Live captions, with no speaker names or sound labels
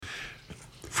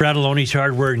Fratelloni's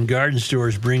Hardware and Garden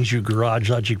Stores brings you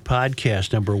Garage Logic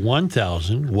Podcast number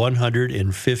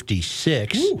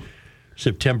 1156,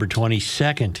 September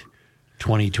 22nd,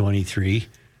 2023.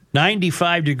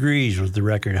 95 degrees was the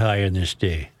record high on this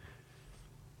day.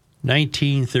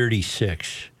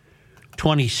 1936.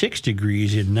 26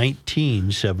 degrees in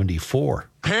 1974.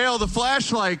 Hail the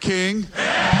Flashlight King.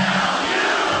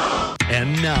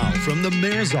 And now, from the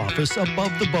mayor's office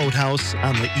above the boathouse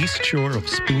on the east shore of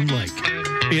Spoon Lake,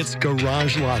 it's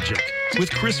Garage Logic with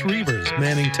Chris Reavers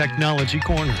manning Technology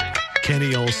Corner,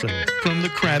 Kenny Olson from the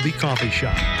Krabby Coffee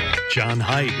Shop, John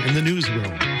Height in the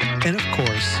newsroom, and of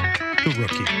course, the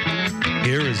Rookie.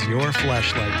 Here is your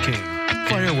Flashlight King,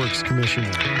 Fireworks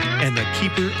Commissioner, and the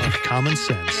Keeper of Common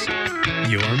Sense,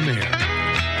 your Mayor,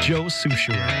 Joe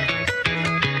Soucheray.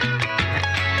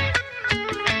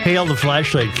 Hail the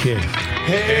Flashlight King.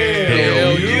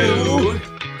 Hail you.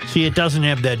 See, it doesn't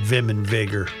have that vim and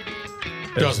vigor.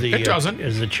 It doesn't.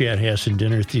 As the Chanhassen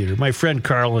Dinner Theater. My friend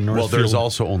Carl in Northfield. Well, there's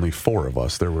also only 4 of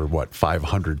us. There were,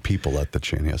 500 people at the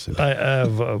Chanhassen.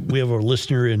 We have a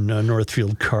listener in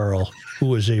Northfield, Carl, who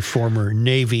was a former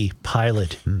Navy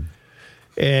pilot.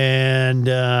 And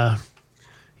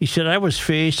he said, I was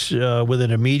faced with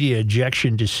an immediate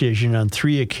ejection decision on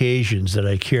 3 occasions that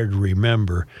I care to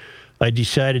remember. I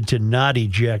decided to not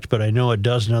eject, but I know a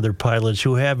dozen other pilots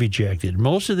who have ejected.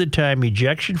 Most of the time,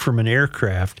 ejection from an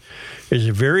aircraft is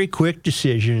a very quick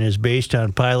decision and is based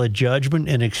on pilot judgment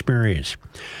and experience.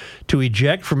 To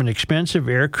eject from an expensive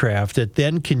aircraft that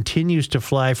then continues to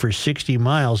fly for 60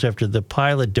 miles after the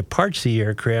pilot departs the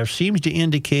aircraft seems to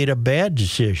indicate a bad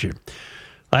decision.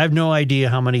 I have no idea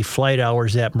how many flight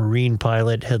hours that Marine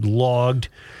pilot had logged,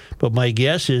 but my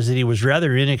guess is that he was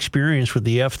rather inexperienced with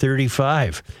the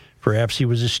F-35. Perhaps he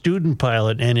was a student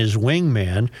pilot and his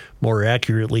wingman, more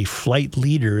accurately flight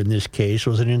leader in this case,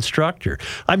 was an instructor.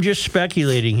 I'm just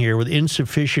speculating here with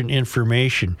insufficient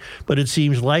information, but it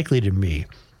seems likely to me.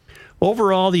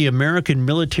 Overall, the American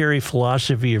military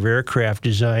philosophy of aircraft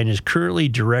design is currently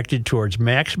directed towards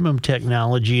maximum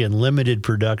technology and limited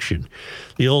production.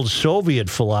 The old Soviet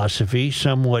philosophy,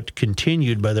 somewhat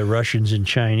continued by the Russians and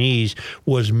Chinese,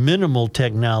 was minimal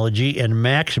technology and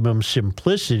maximum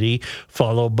simplicity,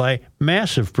 followed by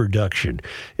massive production.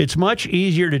 It's much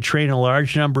easier to train a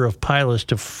large number of pilots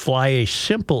to fly a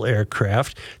simple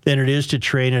aircraft than it is to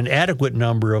train an adequate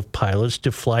number of pilots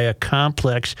to fly a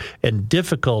complex and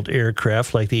difficult aircraft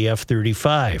like the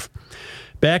F-35.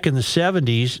 Back in the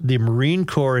 70s, the Marine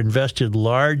Corps invested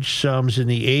large sums in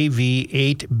the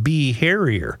AV-8B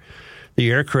Harrier. The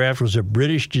aircraft was a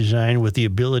British design with the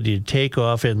ability to take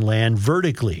off and land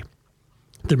vertically.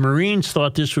 The Marines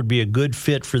thought this would be a good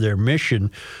fit for their mission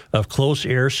of close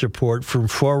air support from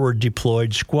forward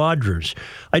deployed squadrons.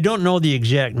 I don't know the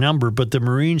exact number, but the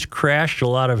Marines crashed a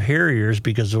lot of Harriers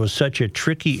because it was such a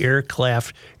tricky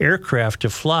aircraft to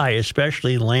fly,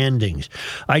 especially landings.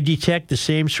 I detect the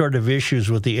same sort of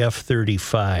issues with the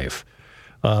F-35.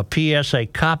 P.S. I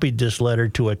copied this letter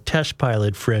to a test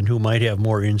pilot friend who might have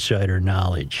more insider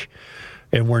knowledge.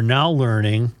 And we're now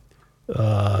learning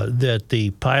that the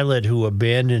pilot who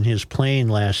abandoned his plane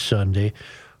last Sunday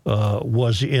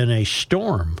was in a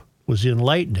storm, was in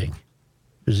lightning.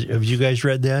 Have you guys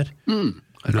read that?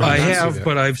 I have,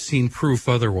 but I've seen proof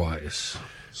otherwise.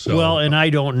 So. Well, and I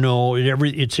don't know.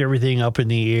 It's everything up in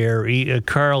the air.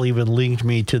 Carl even linked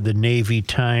me to the Navy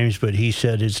Times, but he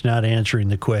said it's not answering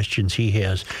the questions he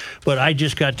has. But I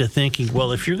just got to thinking,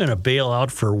 well, if you're going to bail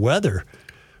out for weather,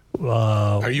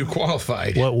 are you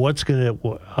qualified? What's going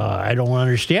to? I don't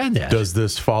understand that. Does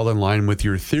this fall in line with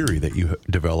your theory that you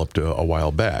developed a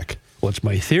while back? What's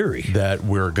my theory? That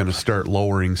we're going to start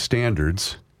lowering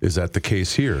standards. Is that the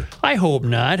case here? I hope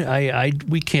not.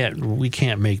 We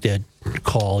can't make that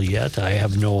call yet. I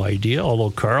have no idea.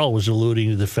 Although Carl was alluding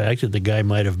to the fact that the guy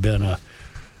might have been a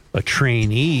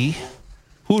trainee.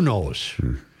 Who knows?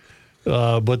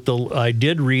 But I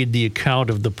did read the account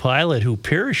of the pilot who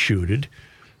parachuted.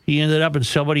 He ended up in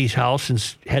somebody's house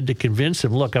and had to convince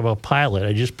him, look, I'm a pilot.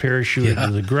 I just parachuted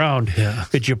to the ground. Yeah.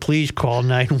 Could you please call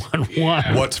 911?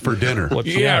 Yeah. What's for dinner?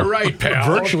 Right,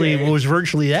 pal. It was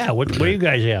virtually that. What are you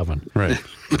guys having? Right.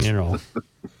 You know.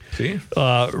 See?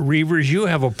 Reavers, you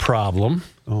have a problem.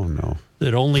 Oh, no.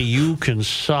 That only you can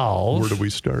solve. Where do we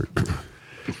start?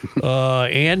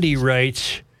 Andy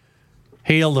writes,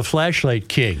 Hail the Flashlight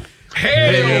King.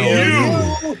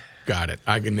 Hail you! Got it.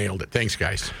 I nailed it. Thanks,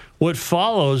 guys. What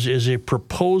follows is a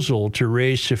proposal to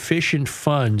raise sufficient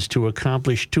funds to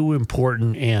accomplish 2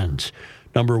 important ends.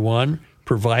 Number 1,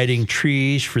 providing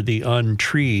trees for the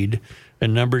untreed.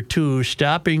 And number 2,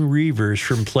 stopping Reavers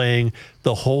from playing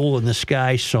the Hole in the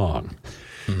Sky song.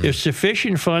 If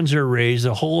sufficient funds are raised,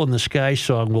 the Hole in the Sky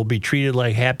song will be treated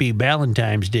like Happy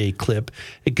Valentine's Day clip.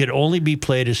 It could only be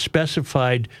played a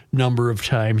specified number of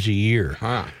times a year.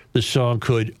 The song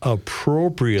could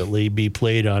appropriately be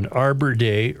played on Arbor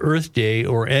Day, Earth Day,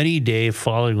 or any day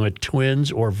following a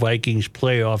Twins or Vikings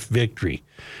playoff victory.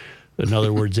 In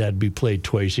other words, that'd be played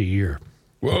twice a year.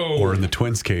 Whoa. Or in the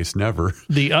Twins' case, never.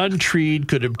 The untreed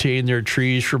could obtain their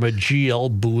trees from a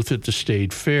GL booth at the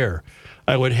state fair.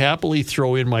 I would happily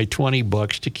throw in my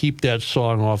 $20 to keep that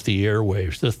song off the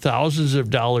airwaves. The thousands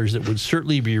of dollars that would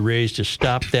certainly be raised to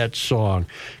stop that song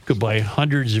could buy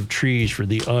hundreds of trees for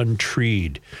the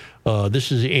untreed.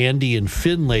 This is Andy and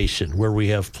Finlayson, where we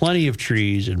have plenty of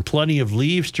trees and plenty of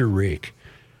leaves to rake.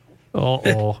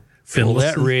 Well,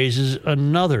 that raises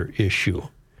another issue.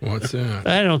 What's that?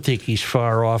 I don't think he's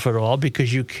far off at all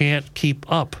because you can't keep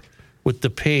up with the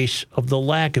pace of the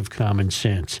lack of common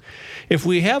sense. If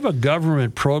we have a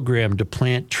government program to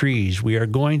plant trees, we are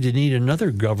going to need another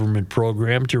government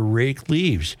program to rake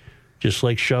leaves, just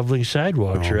like shoveling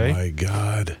sidewalks, right? Oh, my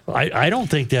God. I don't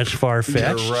think that's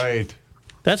far-fetched. You're right.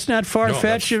 That's not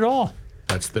far-fetched at all.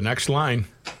 That's the next line.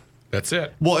 That's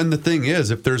it. Well, and the thing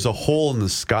is, if there's a hole in the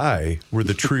sky where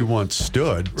the tree once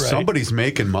stood, Right. somebody's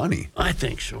making money. I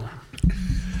think so.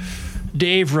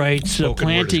 Dave writes, Spoken word is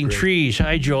planting great. trees.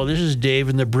 Hi, Joe. This is Dave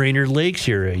in the Brainerd Lakes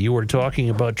area. You were talking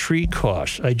about tree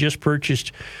costs. I just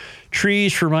purchased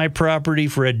trees for my property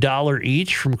for $1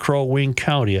 each from Crow Wing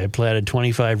County. I planted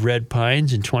 25 red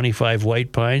pines and 25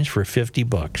 white pines for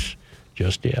 $50.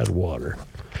 Just add water.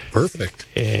 Perfect.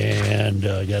 And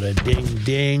got a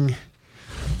ding.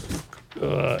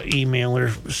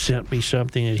 Emailer sent me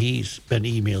something that he's been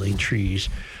emailing trees.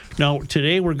 Now,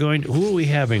 today we're going to, who are we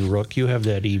having, Rook? You have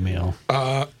that email.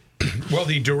 Well,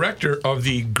 the director of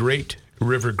the Great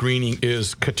River Greening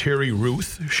is Kateri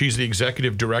Ruth. She's the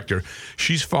executive director.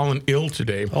 She's fallen ill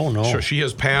today. Oh, no. So she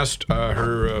has passed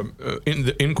her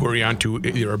inquiry on to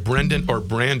either Brendan or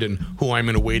Brandon, who I'm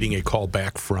awaiting a call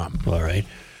back from. All right.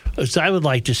 So I would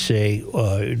like to say,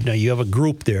 now you have a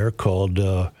group there called,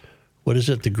 what is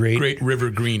it? The Great River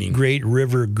Greening. Great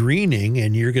River Greening,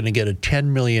 and you're going to get a $10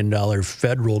 million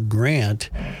federal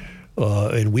grant.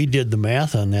 And we did the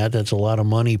math on that. That's a lot of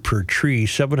money per tree,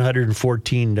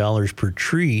 $714 per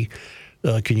tree.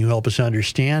 Can you help us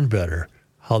understand better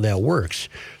how that works?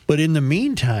 But in the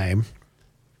meantime,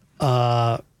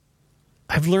 I've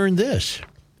learned this.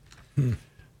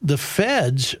 The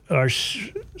feds are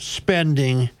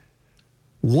spending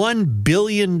 $1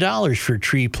 billion for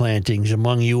tree plantings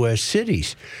among U.S.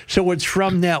 cities. So it's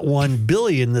from that $1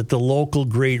 billion that the local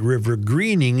Great River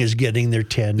Greening is getting their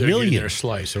 $10 They're million. getting their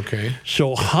slice, okay?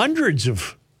 So hundreds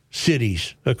of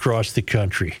cities across the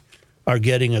country are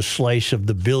getting a slice of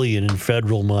the billion in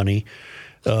federal money.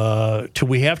 Because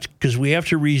we have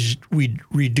to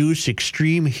reduce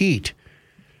extreme heat,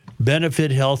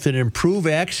 benefit health, and improve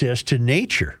access to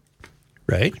nature,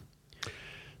 right?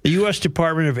 The U.S.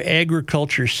 Department of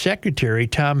Agriculture Secretary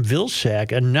Tom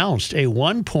Vilsack announced a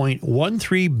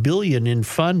 $1.13 billion in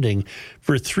funding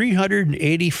for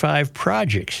 385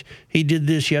 projects. He did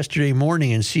this yesterday morning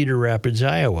in Cedar Rapids,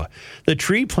 Iowa. The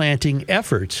tree planting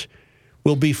efforts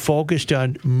will be focused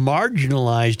on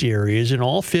marginalized areas in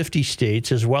all 50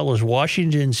 states, as well as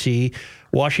Washington,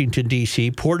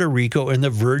 D.C., Puerto Rico, and the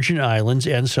Virgin Islands,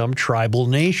 and some tribal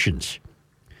nations.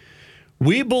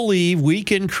 We believe we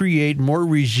can create more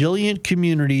resilient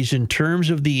communities in terms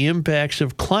of the impacts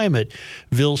of climate,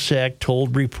 Vilsack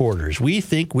told reporters. We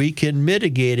think we can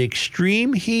mitigate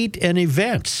extreme heat and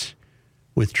events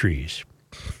with trees.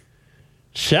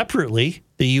 Separately,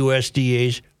 the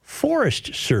USDA's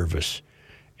Forest Service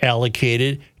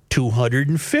allocated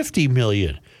 $250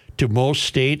 million to most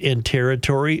state and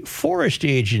territory forest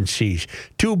agencies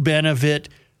to benefit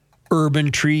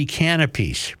urban tree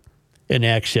canopies and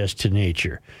access to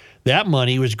nature. That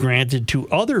money was granted to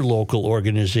other local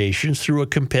organizations through a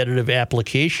competitive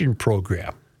application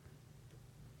program.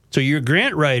 So your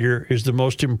grant writer is the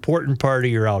most important part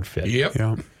of your outfit. Yep.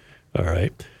 Yeah. All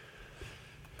right.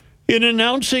 In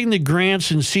announcing the grants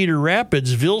in Cedar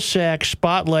Rapids, Vilsack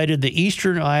spotlighted the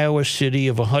eastern Iowa city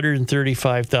of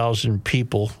 135,000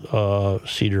 people,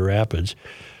 Cedar Rapids,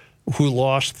 who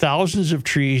lost thousands of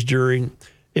trees during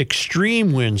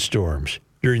extreme windstorms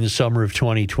during the summer of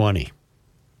 2020.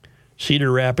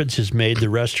 Cedar Rapids has made the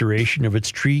restoration of its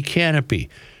tree canopy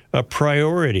a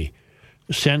priority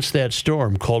since that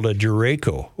storm, called a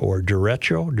derecho,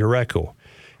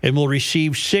 and will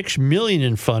receive $6 million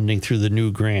in funding through the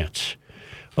new grants.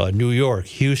 New York,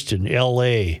 Houston,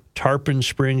 L.A., Tarpon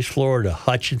Springs, Florida,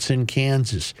 Hutchinson,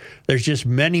 Kansas. There's just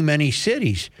many, many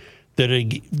cities that are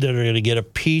going to get a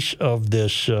piece of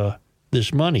this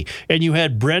this money. And you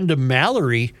had Brenda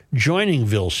Mallory joining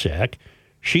Vilsack.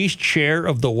 She's chair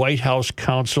of the White House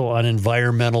Council on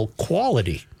Environmental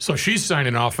Quality. So she's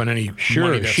signing off on any money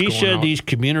Sure. that's She going said out. these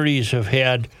communities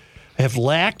have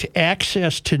lacked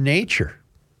access to nature.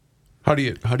 How do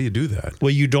you do that? Well,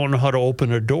 you don't know how to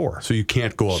open a door. So you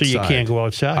can't go outside. So you can't go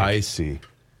outside. I see.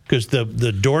 Because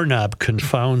the doorknob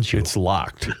confounds you. It's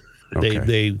locked. Okay.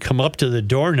 They come up to the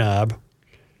doorknob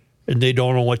and they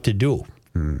don't know what to do.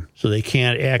 So they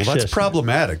can't access. Well, that's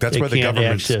problematic. That's they where the can't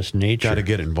government's access nature. got to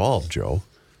get involved, Joe.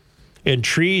 And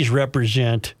trees would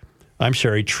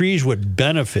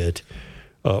benefit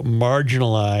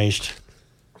marginalized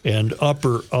and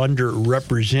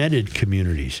underrepresented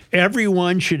communities.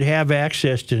 Everyone should have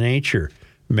access to nature,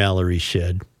 Mallory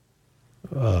said.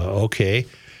 Okay.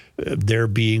 There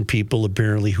being people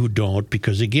apparently who don't,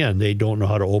 because again, they don't know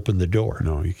how to open the door.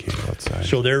 No, you can't go outside.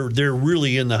 So they're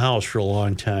really in the house for a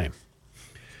long time.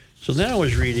 So then I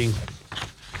was reading.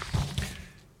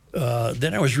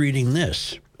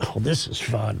 This. Oh, this is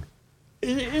fun.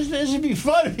 This would be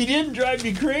fun if he didn't drive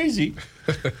me crazy.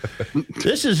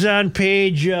 This is on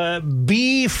page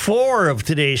B4 of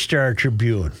today's Star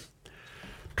Tribune.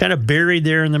 Kind of buried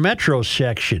there in the Metro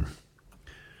section.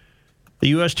 The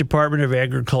U.S. Department of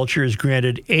Agriculture has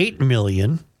granted $8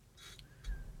 million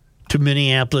to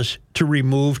Minneapolis to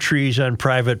remove trees on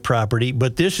private property,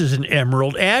 but this is an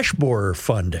emerald ash borer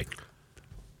funding.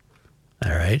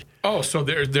 All right. Oh, so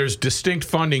there's distinct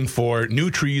funding for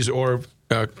new trees or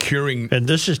curing. And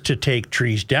this is to take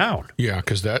trees down. Yeah,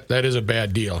 because that is a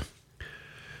bad deal.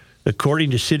 According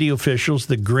to city officials,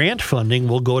 the grant funding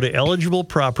will go to eligible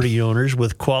property owners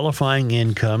with qualifying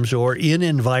incomes or in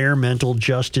environmental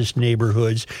justice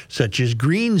neighborhoods such as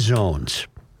green zones.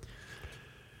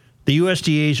 The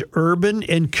USDA's Urban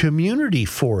and Community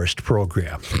Forest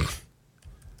Program.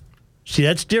 See,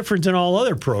 that's different than all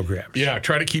other programs. Yeah,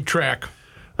 try to keep track.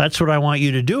 That's what I want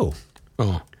you to do.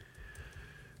 Oh.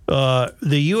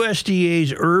 The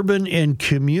USDA's Urban and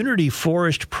Community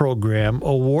Forest Program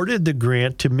awarded the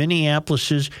grant to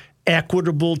Minneapolis's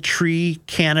Equitable Tree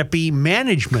Canopy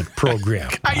Management Program.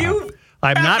 Are you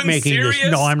I'm not making serious?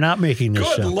 this. No, I'm not making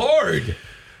this Good up. Lord.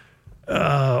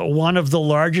 One of the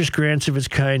largest grants of its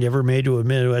kind ever made to a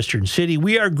Midwestern city.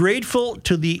 We are grateful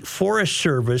to the Forest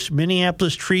Service,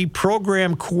 Minneapolis Tree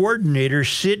Program Coordinator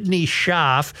Sydney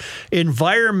Schaff,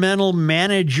 Environmental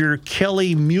Manager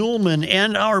Kelly Muehlman,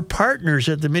 and our partners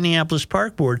at the Minneapolis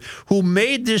Park Board who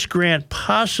made this grant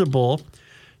possible,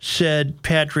 said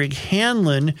Patrick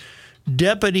Hanlon,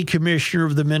 Deputy Commissioner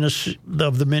of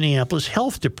the Minneapolis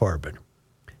Health Department.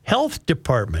 Health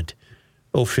Department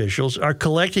officials are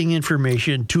collecting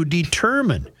information to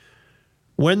determine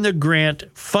when the grant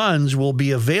funds will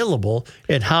be available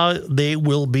and how they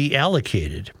will be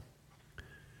allocated.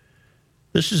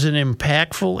 This is an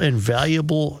impactful and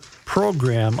valuable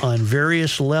program on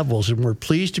various levels, and we're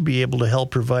pleased to be able to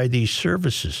help provide these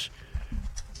services,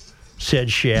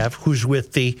 said Schaff, who's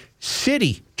with the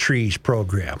City Trees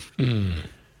program.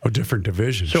 A different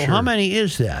division. So how many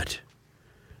is that?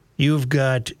 You've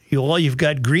got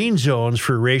green zones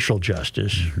for racial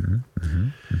justice,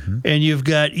 and you've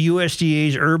got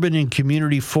USDA's Urban and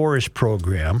Community Forest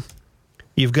Program.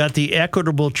 You've got the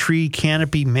Equitable Tree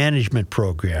Canopy Management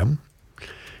Program.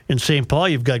 In St. Paul,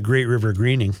 you've got Great River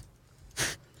Greening.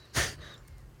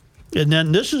 And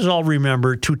then this is all,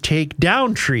 remember, to take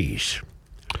down trees.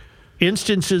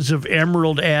 Instances of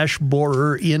emerald ash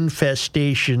borer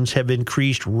infestations have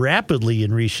increased rapidly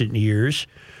in recent years.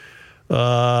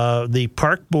 The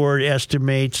park board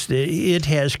estimates that it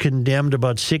has condemned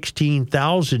about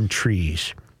 16,000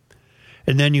 trees.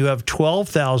 And then you have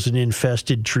 12,000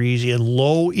 infested trees in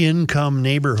low-income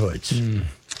neighborhoods.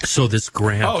 So this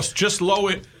grant. Oh, it's just low.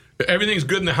 Everything's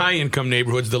good in the high-income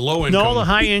neighborhoods. The low-income. No, the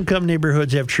high-income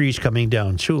neighborhoods have trees coming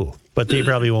down, too. But they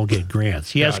probably won't get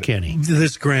grants. Yes, Kenny?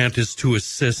 This grant is to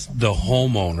assist the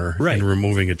homeowner in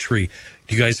removing a tree.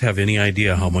 Do you guys have any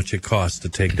idea how much it costs to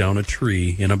take down a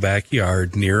tree in a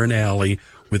backyard near an alley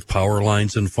with power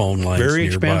lines and phone lines Very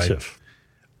nearby? expensive.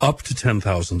 Up to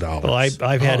 $10,000. Well,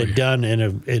 I've had it done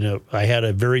I had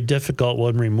a very difficult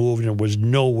one removed, and it was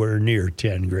nowhere near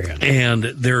 10 grand. And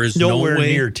there is nowhere no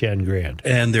way near 10 grand.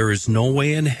 And there is no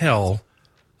way in hell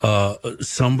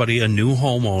somebody, a new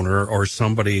homeowner or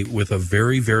somebody with a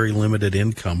very, very limited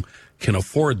income can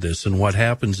afford this. And what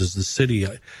happens is the city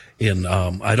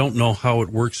I don't know how it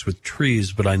works with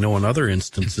trees, but I know in other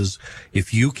instances,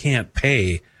 if you can't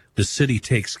pay, the city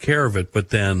takes care of it, but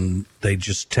then they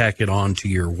just tack it on to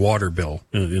your water bill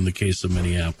in the case of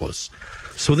Minneapolis.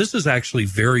 So this is actually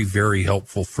very, very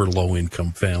helpful for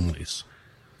low-income families.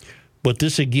 But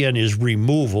this, again, is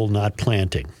removal, not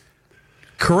planting.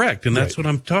 Correct, and that's Right. what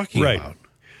I'm talking Right. about.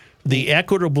 The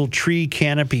Equitable Tree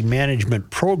Canopy Management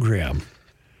Program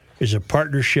is a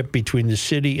partnership between the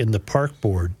city and the park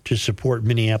board to support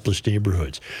Minneapolis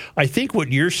neighborhoods. I think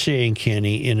what you're saying,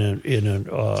 Kenny, in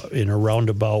a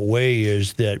roundabout way,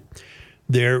 is that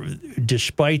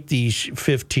despite these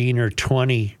 15 or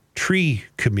 20 tree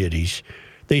committees,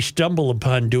 they stumble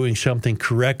upon doing something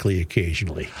correctly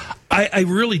occasionally. I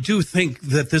really do think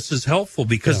that this is helpful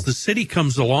because the city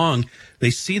comes along,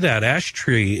 they see that ash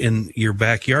tree in your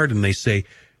backyard, and they say,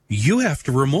 you have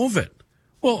to remove it.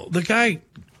 Well, the guy...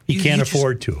 He can't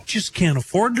afford to. Just can't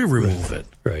afford to remove it.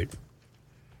 Right.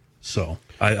 So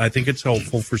I think it's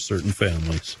helpful for certain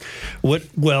families.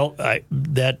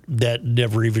 That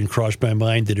never even crossed my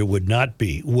mind that it would not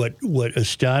be. What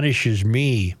astonishes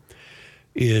me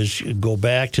is go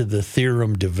back to the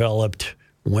theorem developed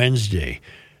Wednesday.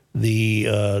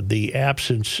 The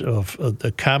absence of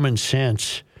the common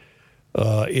sense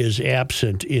is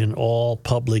absent in all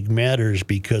public matters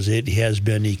because it has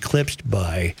been eclipsed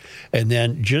by. And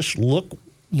then just look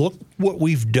what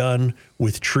we've done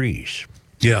with trees.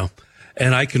 Yeah.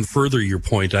 And I can further your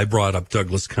point. I brought up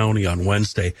Douglas County on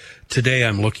Wednesday. Today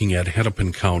I'm looking at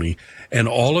Hennepin County, and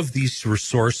all of these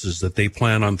resources that they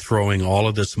plan on throwing all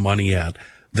of this money at,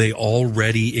 they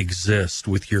already exist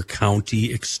with your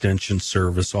county extension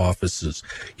service offices.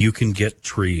 You can get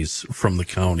trees from the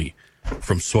county,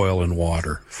 from Soil and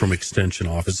Water, from extension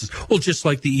offices. Well, just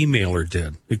like the emailer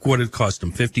did. Like what it cost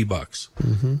them,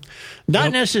 $50.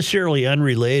 Not necessarily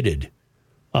unrelated.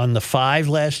 On the 5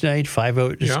 last night, 5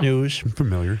 Eyewitness News,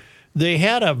 Familiar. they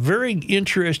had a very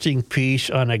interesting piece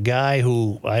on a guy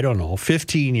who,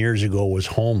 15 years ago was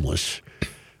homeless.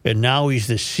 And now he's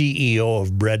the CEO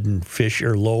of Bread and Fish,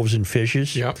 or Loaves and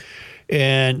Fishes. Yep.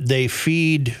 And they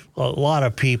feed a lot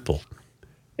of people.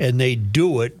 And they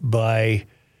do it by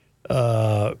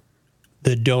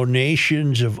the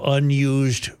donations of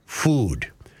unused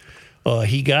food.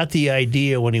 He got the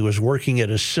idea when he was working at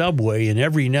a Subway, and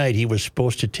every night he was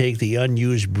supposed to take the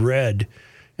unused bread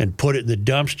and put it in the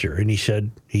dumpster. And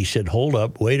he said, hold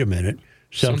up, wait a minute.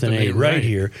 Something ain't right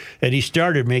here. And he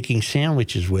started making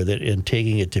sandwiches with it and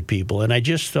taking it to people. And I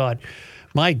just thought,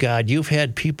 my God, you've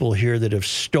had people here that have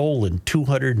stolen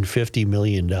 $250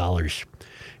 million.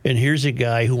 And here's a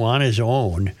guy who on his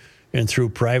own and through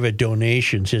private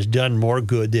donations has done more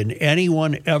good than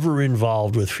anyone ever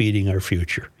involved with feeding our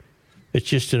future. It's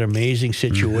just an amazing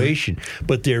situation. Mm-hmm.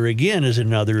 But there again is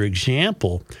another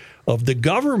example of the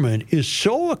government is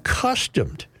so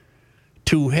accustomed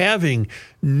to having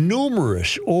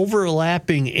numerous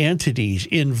overlapping entities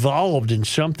involved in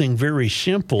something very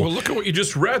simple. Well, look at what you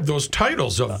just read. Those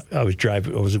titles of I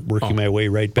was working my way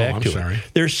right back to sorry. it.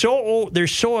 They're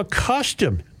so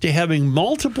accustomed to having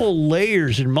multiple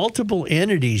layers and multiple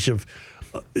entities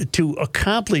to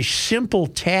accomplish simple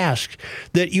tasks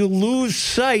that you lose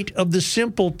sight of the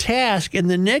simple task, and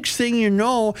the next thing you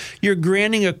know, you're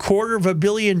granting $250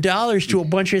 million to a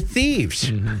bunch of thieves.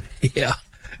 Mm-hmm.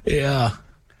 Yeah.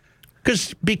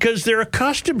 Because they're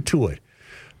accustomed to it.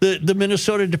 The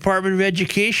Minnesota Department of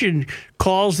Education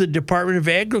calls the Department of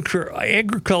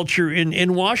Agriculture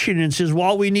in Washington and says,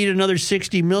 well, we need another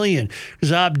 $60 million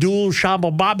because Abdul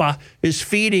Shambal Baba is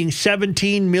feeding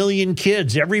 17 million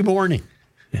kids every morning.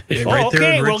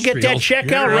 Right we'll get that check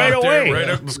out right away. Right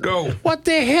up, let's go. What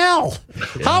the hell?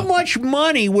 Yeah. How much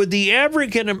money would the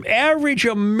average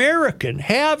American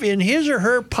have in his or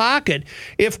her pocket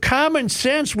if common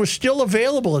sense was still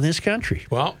available in this country?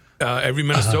 Well, every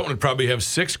Minnesotan would probably have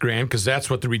 $6,000 because that's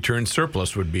what the return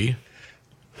surplus would be.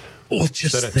 Well,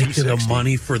 just think of the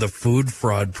money for the food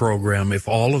fraud program. If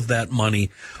all of that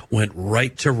money went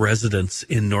right to residents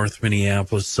in North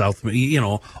Minneapolis, South,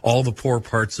 all the poor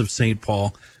parts of St.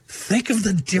 Paul, think of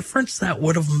the difference that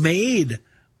would have made.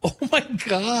 Oh, my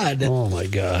God. Oh, my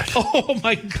God. Oh,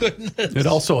 my goodness. It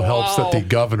also helps that the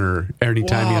governor,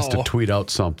 anytime he has to tweet out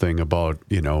something about,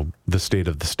 the state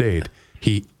of the state,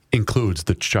 he includes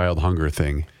the child hunger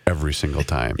thing every single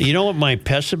time. You know what my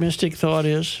pessimistic thought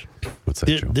is? What's that,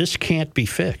 Joe? This can't be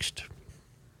fixed.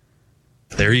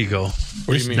 There you go.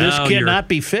 What do you mean? This cannot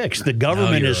be fixed. The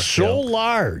government is so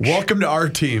large. Welcome to our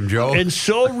team, Joe. And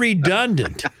so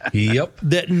redundant. Yep.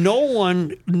 That no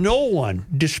one,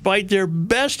 despite their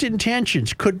best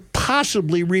intentions, could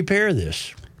possibly repair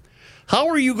this. How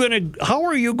are you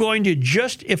going to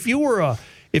just, if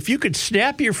you could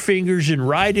snap your fingers and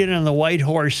ride in on the white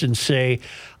horse and say,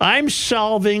 I'm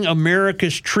solving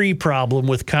America's tree problem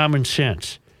with common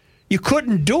sense. You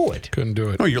couldn't do it. Couldn't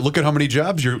do it. No, you look at how many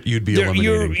jobs you'd be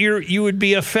eliminating. You would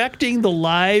be affecting the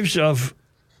lives of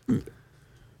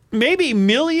maybe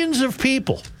millions of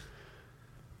people.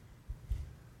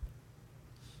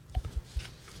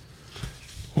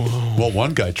 Well,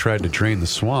 one guy tried to drain the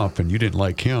swamp, and you didn't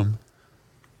like him.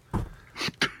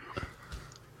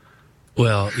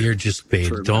 Well, you're just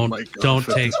bait. Don't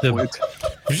take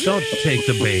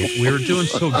the bait. We were doing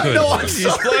so good. He's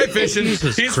fly fishing.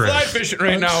 Jesus He's Christ. fly fishing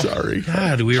right now. Sorry.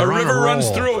 God, we A were on river a runs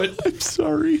roll. through it. I'm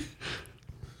sorry.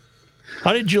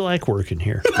 How did you like working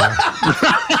here? Don't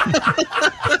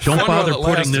Fun while bother it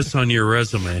putting lasted. this on your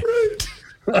resume.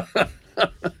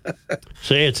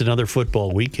 Say it's another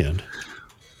football weekend.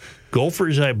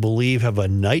 Gophers, I believe, have a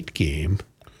night game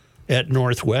at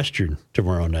Northwestern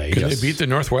tomorrow night. Can they beat the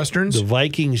Northwesterns? The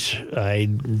Vikings, I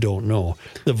don't know.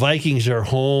 The Vikings are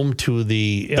home to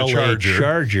the LA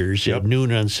Chargers at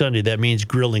noon on Sunday. That means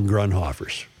grilling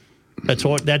Grunhoffers.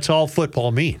 That's all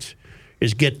football means,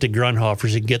 is get the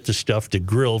Grunhoffers and get the stuff to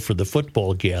grill for the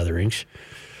football gatherings.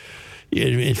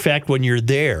 In fact, when you're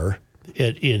there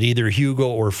at either Hugo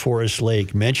or Forest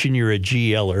Lake, mention you're a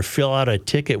GL or fill out a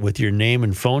ticket with your name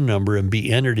and phone number and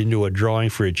be entered into a drawing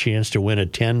for a chance to win a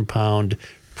 10-pound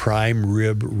prime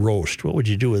rib roast. What would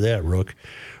you do with that, Rook?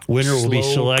 Winner will be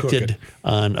Slow selected cook it.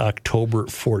 on October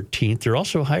 14th. They're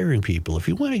also hiring people. If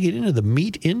you want to get into the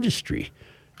meat industry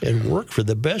and work for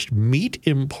the best meat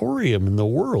emporium in the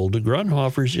world, the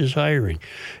Grunhoffers is hiring.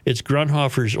 It's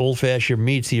Grunhoffers Old Fashioned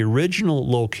Meats. The original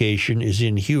location is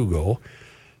in Hugo,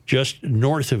 just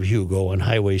north of Hugo on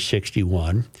Highway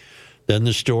 61. Then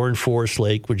the store in Forest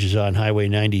Lake, which is on Highway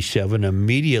 97,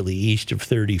 immediately east of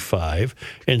 35.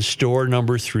 And store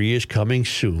number 3 is coming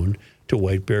soon to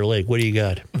White Bear Lake. What do you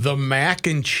got? The mac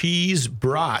and cheese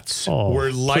brats were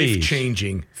please.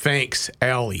 life-changing. Thanks,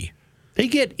 Allie. They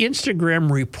get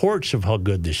Instagram reports of how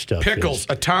good this stuff Pickles, is.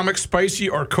 atomic spicy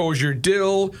or kosher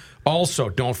dill. Also,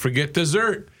 don't forget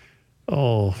dessert.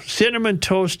 Oh, cinnamon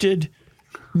toasted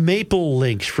maple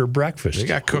links for breakfast. They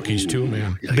got cookies too,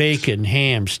 man. Bacon,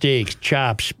 ham, steaks,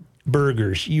 chops,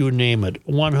 burgers, you name it.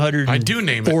 I do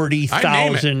name it. I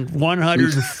name it.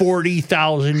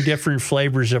 140,000 different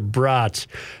flavors of brats.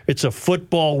 It's a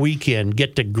football weekend.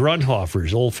 Get to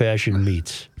Grunhoffers Old Fashioned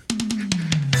Meats.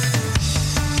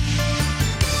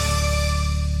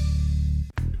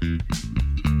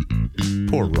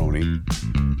 Poor Roni.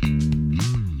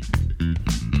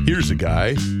 Here's a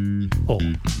guy. Oh,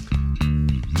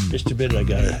 just a minute. I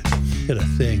gotta hit a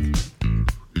thing.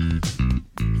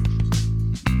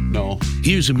 No.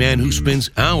 Here's a man who spends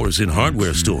hours in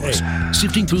hardware stores,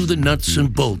 sifting through the nuts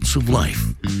and bolts of life.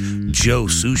 Joe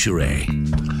Souchere.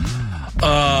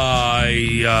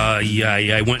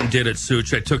 I went and did it,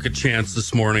 Such. I took a chance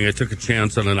this morning. I took a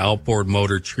chance on an outboard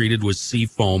motor treated with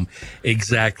seafoam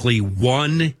exactly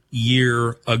 1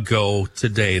 year ago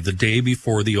today, the day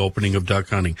before the opening of duck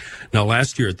hunting. Now,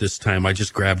 last year at this time, I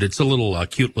just grabbed it. It's a little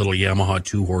cute little Yamaha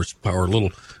 2-horsepower,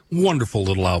 little wonderful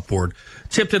little outboard.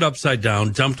 Tipped it upside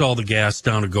down, dumped all the gas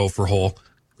down a gopher hole.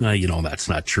 That's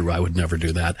not true. I would never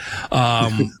do that.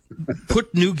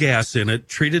 Put new gas in it,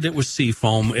 treated it with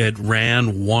seafoam. It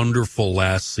ran wonderful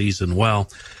last season. Well,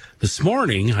 this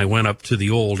morning I went up to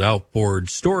the old outboard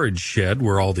storage shed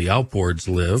where all the outboards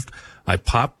lived. I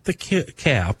popped the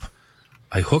cap.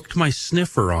 I hooked my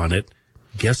sniffer on it.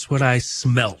 Guess what I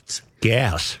smelt?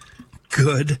 Gas.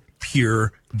 Good,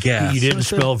 pure gas. You didn't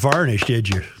smell varnish, did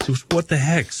you? What the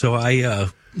heck? So I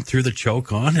threw the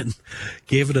choke on and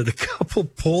gave it a couple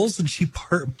pulls, and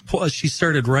she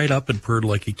started right up and purred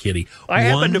like a kitty. I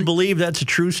happen to believe that's a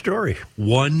true story.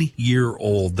 1 year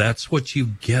old. That's what you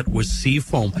get with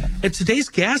seafoam. And today's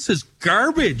gas is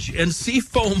garbage, and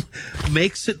seafoam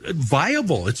makes it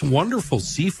viable. It's wonderful.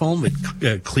 Seafoam,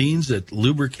 it cleans, it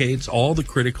lubricates all the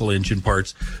critical engine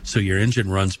parts so your engine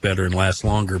runs better and lasts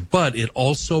longer, but it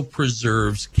also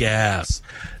preserves gas.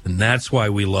 And that's why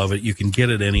we love it. You can get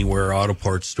it anywhere, auto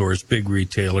parts stores, big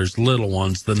retailers, little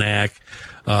ones, the Knack.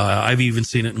 I've even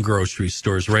seen it in grocery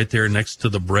stores right there next to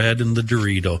the bread and the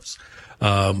Doritos.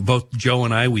 Both Joe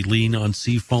and I, we lean on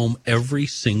seafoam every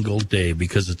single day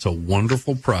because it's a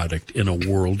wonderful product in a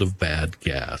world of bad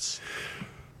gas.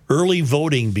 Early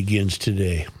voting begins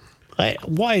today.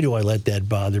 Why do I let that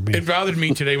bother me? It bothered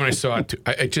me today when I saw it.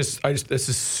 This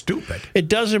is stupid. It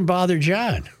doesn't bother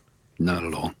John. Not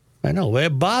at all. I know.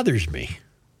 It bothers me.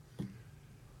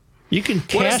 You can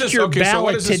What is cast this? your Okay, so what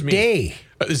ballot does this today.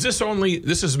 mean? Is this only?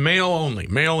 This is mail only,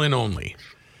 mail in only.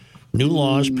 New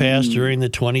laws passed during the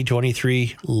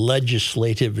 2023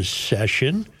 legislative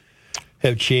session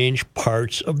have changed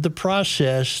parts of the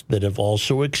process that have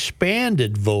also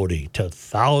expanded voting to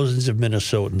thousands of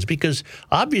Minnesotans because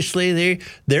obviously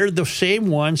they're the same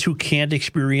ones who can't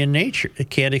experience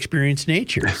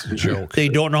nature. Joke. They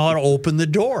don't know how to open the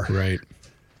door. Right.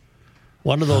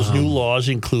 One of those new laws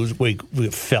includes we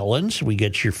have felons. We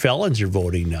get your felons are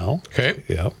voting now. Okay.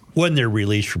 Yeah. When they're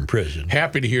released from prison.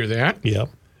 Happy to hear that. Yeah.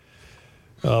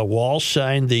 Walz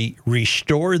signed the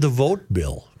Restore the Vote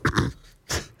bill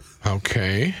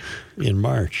Okay. in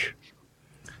March.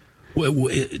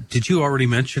 Did you already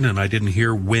mention, and I didn't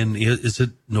hear when, is it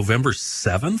November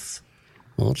 7th?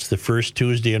 Well, it's the first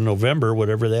Tuesday in November,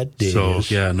 whatever that day is. So,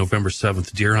 yeah, November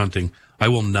 7th, deer hunting. I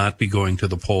will not be going to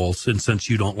the polls. And since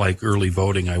you don't like early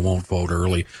voting, I won't vote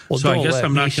early. Well, so I don't guess let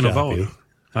I'm me not going to stop vote. you.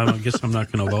 I guess I'm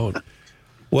not going to vote.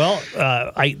 Well,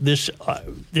 this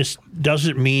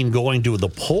doesn't mean going to the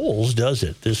polls, does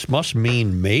it? This must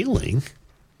mean mailing.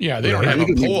 Yeah, they don't I have a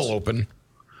think it poll means- open.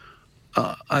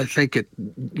 I think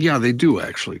they do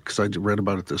actually, because I read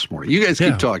about it this morning. You guys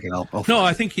Yeah. keep talking. I'll No,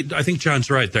 I think John's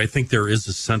right. I think there is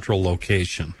a central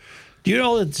location. Do you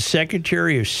know that the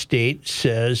Secretary of State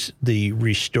says the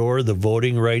Restore the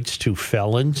Voting Rights to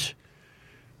Felons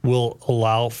will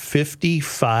allow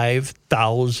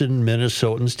 55,000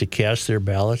 Minnesotans to cast their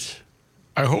ballots?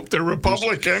 I hope they're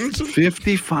Republicans.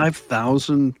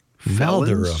 55,000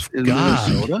 Mother felons of in God.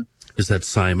 Minnesota. Is that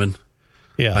Simon?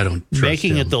 Yeah. I don't trust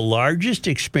Making him. it the largest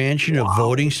expansion of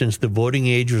voting since the voting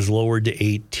age was lowered to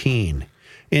 18.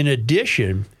 In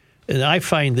addition, and I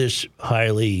find this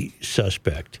highly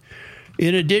suspect,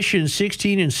 in addition,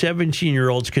 16 and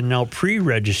 17-year-olds can now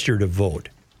pre-register to vote.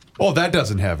 Oh, that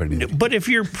doesn't have anything. But if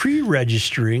you're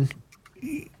pre-registering,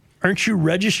 aren't you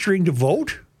registering to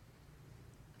vote?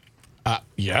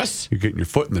 Yes. You're getting your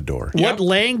foot in the door. What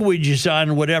language is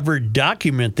on whatever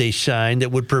document they signed that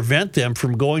would prevent them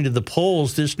from going to the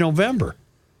polls this November?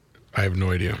 I have no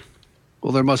idea.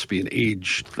 Well, there must be an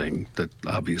age thing that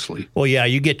obviously. Well, yeah,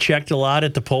 you get checked a lot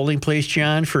at the polling place,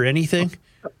 John, for anything?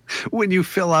 When you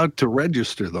fill out to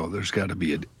register, though, there's got to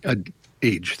be an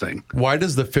age thing. Why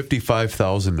does the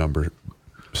 55,000 number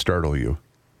startle you?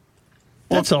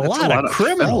 That's a lot of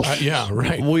criminals. felons. Yeah,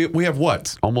 right. We have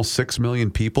what? Almost 6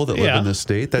 million people that live Yeah. in this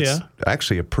state? That's Yeah.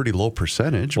 actually a pretty low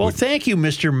percentage. Well, thank you,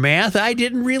 Mr. Math. I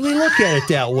didn't really look at it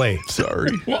that way.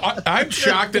 Sorry. Well, I'm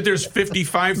shocked that there's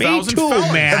 55,000 Me too,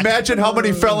 felons. Matt. Imagine how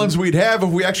many felons we'd have if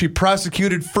we actually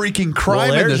prosecuted freaking crime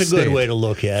Well, in there's this a good state. way to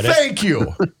look at it. Thank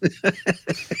you.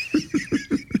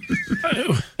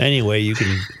 Anyway, you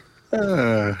can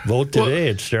vote today.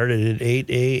 It started at 8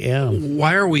 a.m.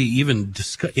 Why are we even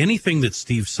anything that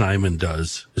Steve Simon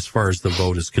does, as far as the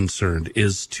vote is concerned,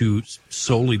 is to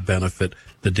solely benefit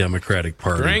the Democratic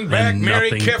Party. Bring back and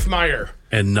Mary nothing- Kiffmeyer.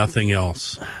 and nothing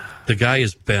else. The guy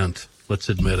is bent. Let's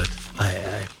admit it.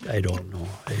 I don't know.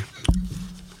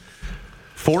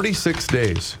 46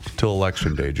 days till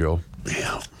Election Day, Joe.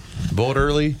 Yeah. Vote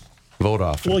early, vote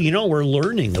often. Well, you know, we're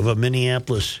learning of a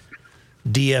Minneapolis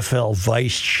DFL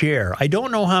vice chair. I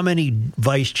don't know how many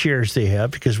vice chairs they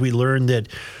have because we learned that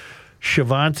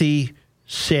Shivanti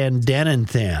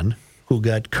Sandananthan, who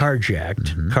got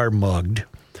carjacked, car mugged,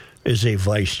 is a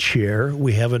vice chair.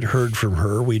 We haven't heard from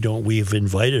her. We've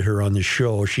invited her on the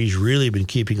show. She's really been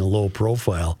keeping a low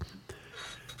profile,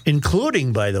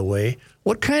 including, by the way,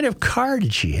 what kind of car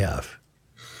did she have?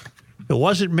 It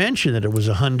wasn't mentioned that it was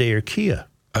a Hyundai or Kia.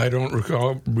 I don't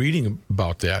recall reading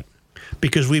about that.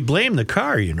 Because we blame the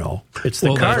car, you know. It's the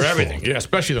Well, car's For fault. everything. Yeah,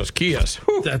 especially those Kias.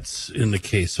 Whew. That's in the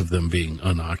case of them being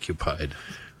unoccupied.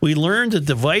 We learned that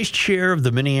the vice chair of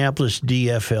the Minneapolis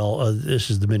DFL, this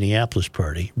is the Minneapolis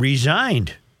party,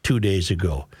 resigned 2 days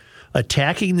ago,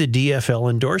 attacking the DFL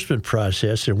endorsement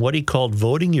process and what he called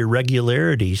voting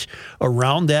irregularities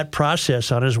around that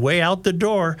process on his way out the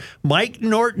door. Mike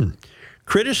Norton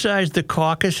criticized the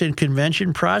caucus and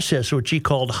convention process, which he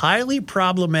called highly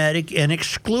problematic and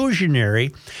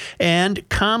exclusionary and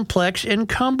complex and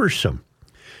cumbersome.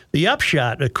 The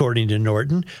upshot, according to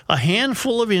Norton, a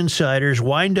handful of insiders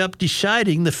wind up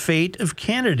deciding the fate of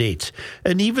candidates,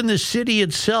 and even the city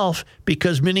itself,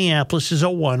 because Minneapolis is a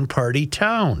one-party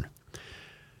town.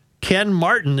 Ken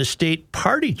Martin, the state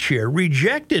party chair,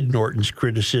 rejected Norton's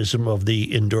criticism of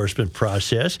the endorsement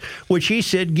process, which he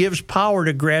said gives power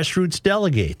to grassroots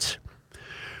delegates.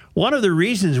 One of the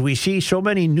reasons we see so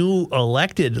many new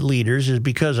elected leaders is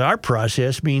because our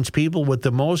process means people with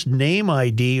the most name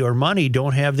ID or money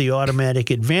don't have the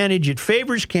automatic advantage. It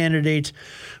favors candidates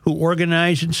who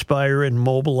organize, inspire, and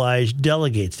mobilize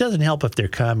delegates. Doesn't help if they're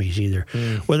commies either.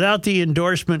 Without the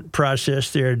endorsement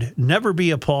process, there'd never be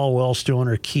a Paul Wellstone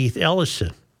or Keith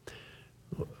Ellison.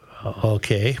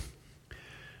 Okay.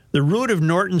 The root of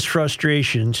Norton's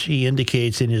frustrations, he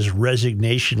indicates in his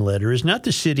resignation letter, is not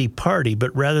the city party,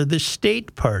 but rather the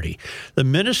state party. The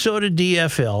Minnesota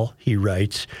DFL, he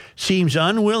writes, seems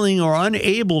unwilling or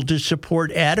unable to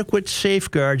support adequate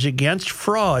safeguards against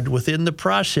fraud within the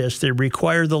process that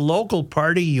require the local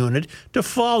party unit to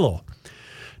follow.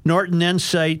 Norton then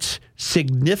cites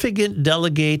significant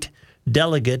delegate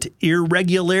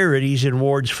irregularities in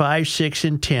Wards 5, 6,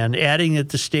 and 10, adding that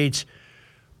the state's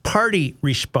party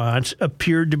response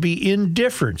appeared to be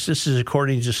indifference. This is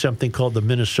according to something called the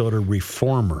Minnesota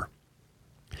Reformer.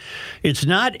 It's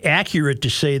not accurate to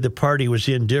say the party was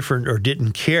indifferent or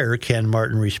didn't care, Ken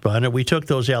Martin responded. We took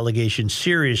those allegations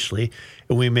seriously,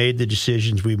 and we made the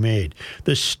decisions we made.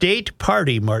 The state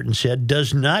party, Martin said,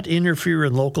 does not interfere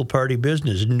in local party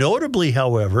business. Notably,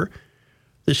 however,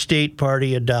 the state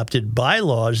party adopted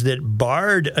bylaws that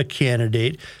barred a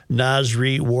candidate,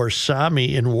 Nasri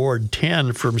Warsami in Ward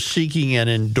 10, from seeking an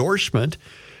endorsement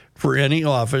for any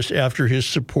office after his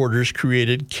supporters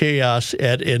created chaos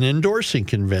at an endorsing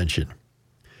convention.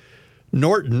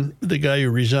 Norton, the guy who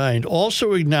resigned,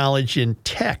 also acknowledged in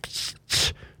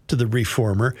texts to the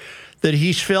Reformer that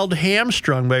he's felt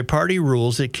hamstrung by party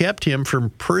rules that kept him from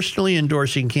personally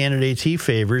endorsing candidates he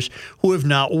favors who have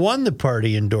not won the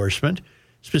party endorsement,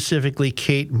 specifically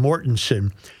Kate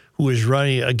Mortensen, who is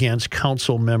running against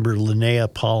council member Linnea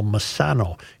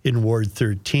Palmisano in Ward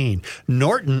 13.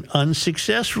 Norton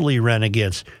unsuccessfully ran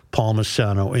against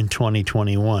Palmisano in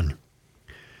 2021.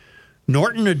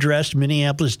 Norton addressed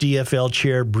Minneapolis DFL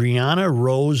Chair Brianna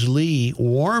Rose Lee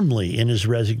warmly in his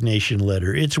resignation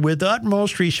letter. It's with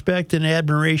utmost respect and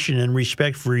admiration and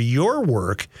respect for your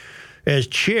work as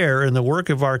chair and the work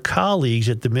of our colleagues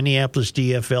at the Minneapolis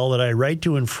DFL that I write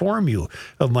to inform you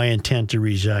of my intent to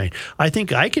resign. I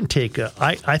think I can take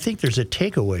I think there's a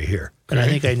takeaway here, and I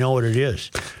think I know what it is.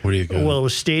 What do you got? Well, it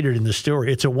was stated in the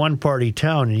story. It's a one-party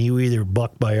town, and you either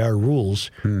buck by our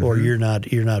rules or you're not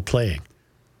playing.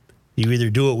 You either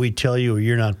do what we tell you or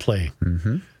you're not playing.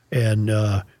 Mm-hmm.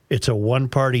 And it's a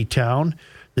one-party town.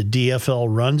 The DFL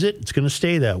runs it. It's going to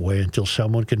stay that way until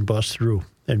someone can bust through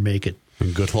and make it.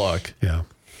 And good luck. Yeah.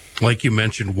 Like you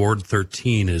mentioned, Ward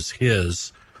 13 is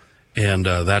his, and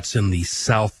that's in the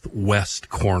southwest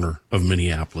corner of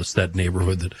Minneapolis, that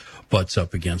neighborhood that butts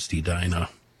up against Edina.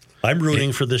 I'm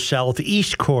rooting for the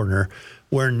southeast corner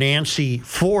where Nancy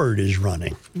Ford is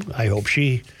running. I hope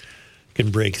she can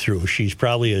break through. She's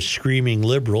probably a screaming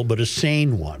liberal, but a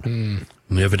sane one.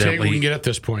 And evidently, Take what we can get at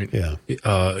this point. Yeah.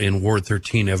 In Ward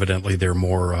 13, evidently they're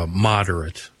more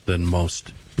moderate than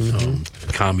most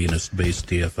communist-based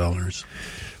DFLers.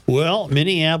 Well,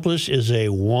 Minneapolis is a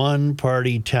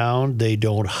one-party town. They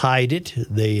don't hide it.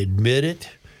 They admit it.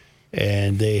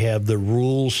 And they have the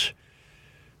rules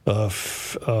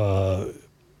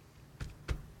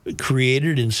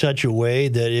created in such a way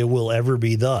that it will ever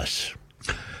be thus.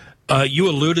 You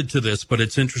alluded to this, but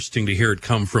it's interesting to hear it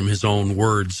come from his own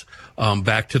words.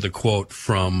 Back to the quote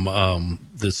from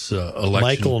this election.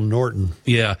 Michael Norton.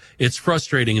 Yeah, it's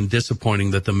frustrating and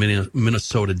disappointing that the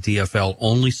Minnesota DFL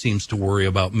only seems to worry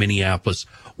about Minneapolis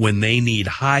when they need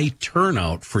high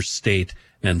turnout for state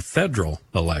and federal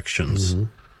elections. Mm-hmm.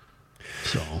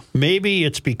 So maybe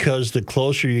it's because the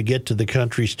closer you get to the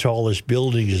country's tallest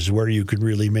buildings is where you can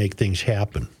really make things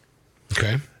happen.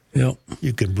 Okay. Yep.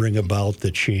 You can bring about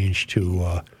the change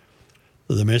to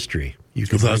the mystery. You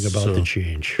can bring about the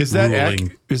change. Is that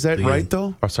ruling is that right,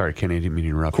 though? Oh, sorry, Kenny, I didn't mean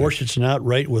to interrupt. Of course, it's not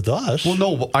right with us. Well,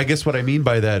 no, I guess what I mean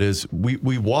by that is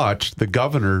we watched the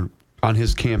governor on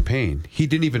his campaign. He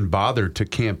didn't even bother to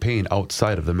campaign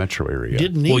outside of the metro area.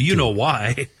 Didn't need well, you to. know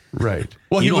why. Right.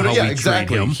 Well, You know how we treat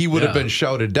exactly. him. He would have Yeah. been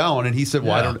shouted down, and he said,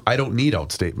 "Well, I don't need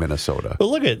outstate Minnesota." But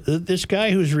look at this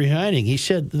guy who's resigning. He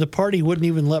said the party wouldn't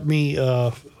even let me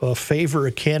favor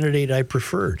a candidate I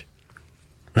preferred.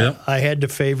 Yep. I had to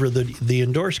favor the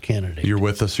endorsed candidate. You're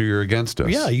with us or you're against us.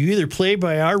 Yeah, you either play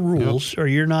by our rules or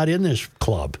you're not in this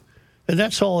club. And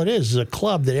that's all it is a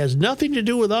club that has nothing to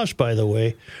do with us, by the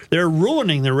way. They're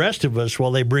ruining the rest of us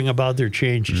while they bring about their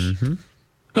changes. Mm-hmm.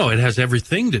 No, it has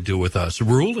everything to do with us,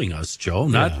 ruling us, Joe,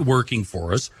 not working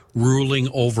for us, ruling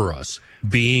over us,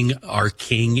 being our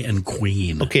king and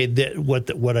queen. Okay,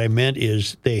 what I meant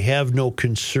is they have no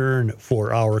concern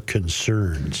for our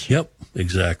concerns. Yep,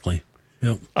 exactly.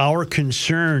 Yep. Our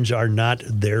concerns are not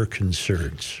their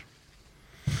concerns.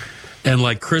 And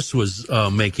like Chris was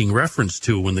making reference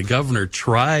to, when the governor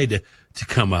tried to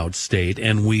come out state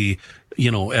and we,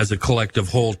 as a collective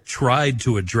whole tried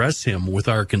to address him with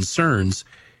our concerns,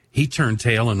 he turned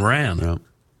tail and ran. Yeah.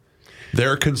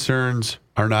 Their concerns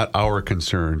are not our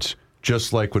concerns,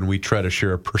 just like when we try to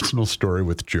share a personal story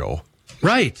with Joe.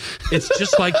 Right. It's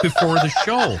just like before the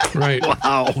show. Right.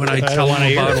 Wow. When I tell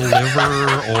them about a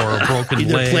liver or a broken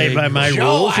Either leg. play by my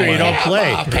rules or you don't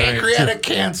play. Pancreatic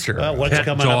cancer. Well, what's Pet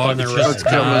coming up on the dog road? just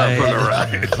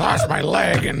died. Lost my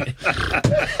leg and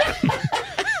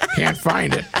can't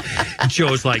find it.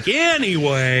 Joe's like,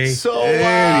 anyway. So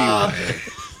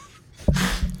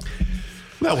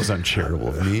that was uncharitable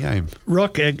of me.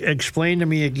 Rook, explain to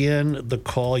me again the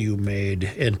call you made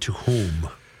and to whom.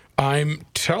 I'm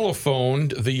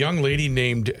telephoned the young lady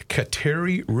named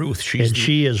Kateri Ruth.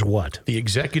 She is what? The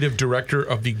executive director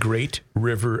of the Great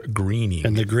River Greening.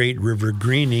 And the Great River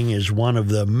Greening is one of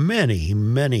the many,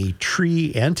 many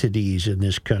tree entities in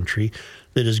this country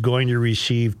that is going to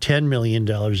receive $10 million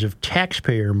of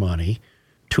taxpayer money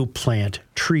to plant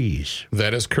trees.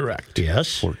 That is correct.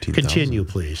 Yes. 14,000. Continue,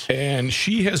 please. And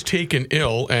she has taken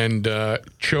ill and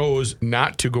chose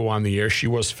not to go on the air. She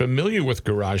was familiar with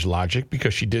Garage Logic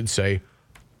because she did say,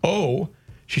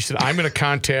 she said, I'm going to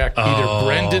contact either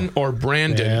Brendan or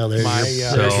Brandon, Yeah, there's my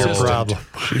your assistant. problem.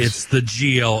 It's the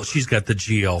GL. She's got the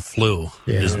GL flu,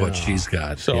 is what she's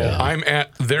got. So I'm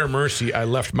at their mercy. I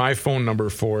left my phone number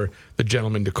for the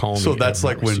gentleman to call me. So that's I've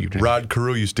like not when received it. Rod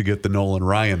Carew used to get the Nolan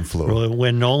Ryan flu.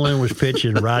 When Nolan was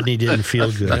pitching, Rodney didn't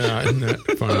feel good. Isn't that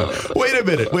funny? Wait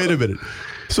a minute.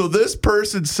 So this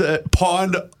person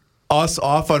pawned us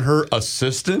off on her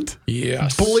assistant?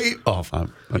 Yes. Believe? Oh, I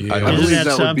Isn't believe that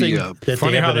that would be, something that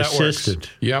Funny they have how an that assistant? works.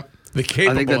 Yep. The I think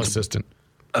capable that's- assistant.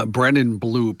 Brennan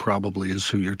Blue probably is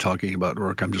who you're talking about,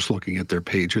 Rourke. I'm just looking at their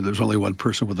page here. There's only one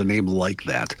person with a name like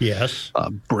that. Yes.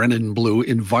 Brennan Blue,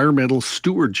 Environmental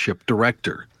Stewardship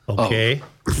Director Okay.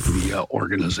 of the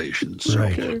organization. So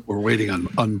Right. we're waiting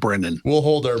on Brennan. we'll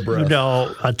hold our breath.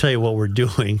 No, I'll tell you what we're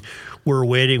doing. We're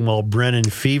waiting while Brennan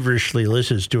feverishly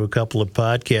listens to a couple of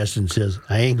podcasts and says,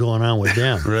 I ain't going on with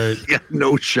them. Right. Yeah,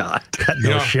 no shot. Got no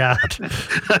Yeah. shot.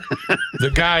 The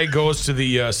guy goes to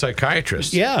the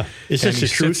psychiatrist. Yeah. Is And this he a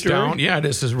true sits story? down. Yeah,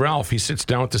 this is Ralph. He sits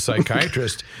down with the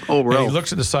psychiatrist. Oh, And he Ralph.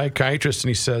 looks at the psychiatrist and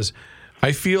he says,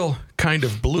 I feel kind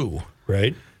of blue.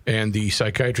 Right? And the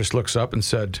psychiatrist looks up and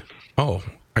said, oh,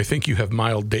 I think you have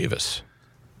mild Davis.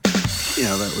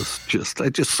 Yeah, that was I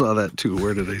just saw that too.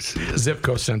 Where did I see it?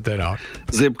 Zipco sent that out.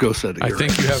 Zipco said it. I You're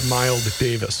think right. you have mild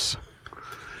Davis.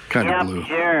 Kind of blue.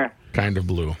 Sure. Kind of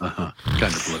blue. Kind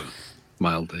of blue.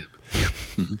 Mild Dave.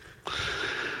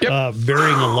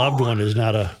 Burying a loved one is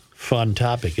not a fun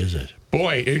topic, is it?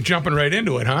 Boy, you're jumping right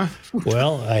into it, huh?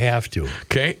 Well, I have to.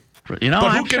 Okay. You know,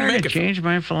 But who I'm can starting make to it? change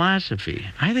my philosophy.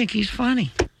 I think he's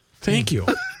funny. Thank you.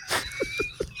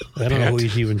 I don't know who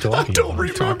he's even talking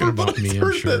about. Talking about me,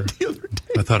 I'm sure.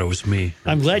 I thought it was me.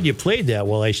 I'm glad you played that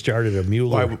while I started a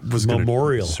Mueller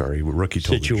memorial Sorry, Rookie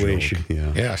told situation. The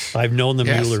joke. Yeah. Yes. I've known the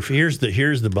Yes. Mueller. Here's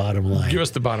the bottom line. Give us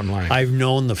the bottom line. I've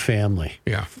known the family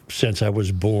Yeah. since I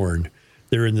was born.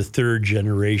 They're in the third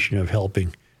generation of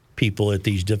helping people at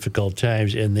these difficult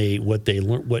times, and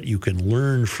what you can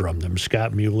learn from them.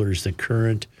 Scott Mueller is the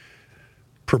current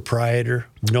proprietor.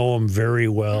 Know him very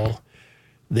well.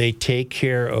 They take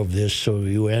care of this so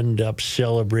you end up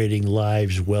celebrating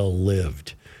lives well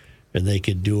lived. And they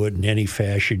can do it in any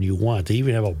fashion you want. They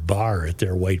even have a bar at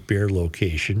their White Bear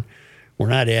location. We're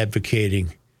not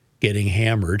advocating getting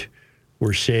hammered.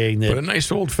 We're saying that But a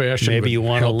nice old fashioned. maybe you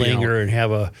want to linger and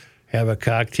have a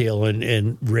cocktail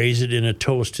and raise it in a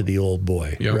toast to the old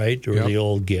boy, Yep, right? Or yep. the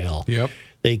old gal. Yep.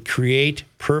 They create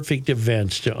perfect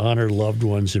events to honor loved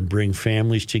ones and bring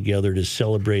families together to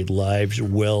celebrate lives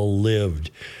well lived.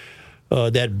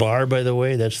 That bar, by the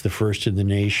way, that's the first in the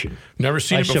nation. Never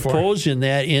seen I it before. suppose in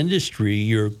that industry,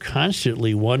 you're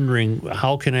constantly wondering,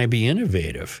 how can I be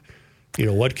innovative? You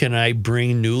know, what can I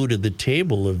bring new to the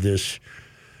table of this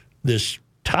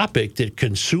topic that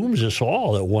consumes us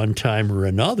all at one time or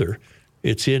another?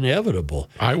 It's inevitable.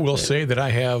 I will say that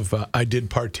I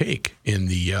did partake in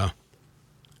the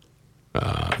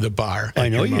bar. I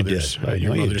at know your you mother's, did. I your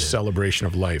know you mother's did. celebration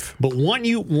of life. But once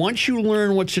you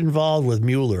learn what's involved with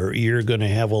Mueller, you're going to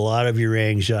have a lot of your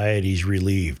anxieties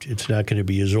relieved. It's not going to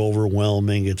be as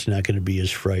overwhelming. It's not going to be as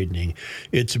frightening.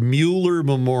 It's Mueller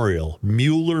Memorial,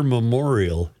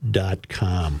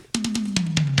 MuellerMemorial.com.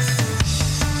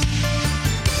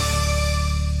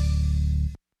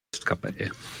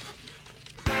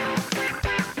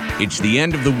 It's the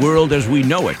end of the world as we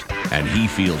know it, and he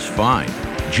feels fine.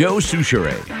 Joe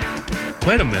Souchere.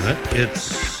 Wait a minute. It's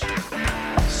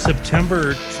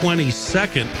September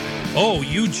 22nd. Oh,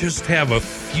 you just have a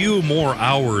few more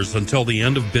hours until the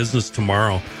end of business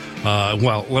tomorrow.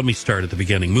 Well, let me start at the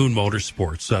beginning. Moon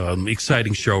Motorsports,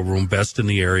 exciting showroom, best in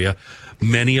the area.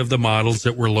 Many of the models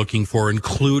that we're looking for,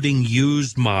 including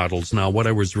used models. Now, what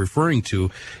I was referring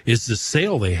to is the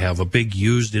sale they have, a big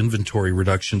used inventory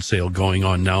reduction sale going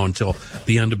on now until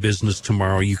the end of business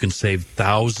tomorrow. You can save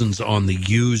thousands on the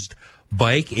used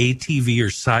bike, ATV, or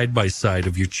side-by-side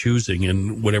of your choosing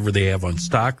and whatever they have on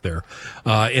stock there.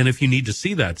 And if you need to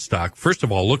see that stock, first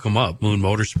of all, look them up,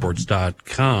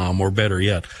 moonmotorsports.com, or better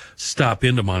yet, stop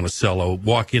into Monticello,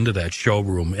 walk into that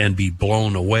showroom and be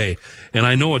blown away. And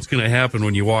I know what's going to happen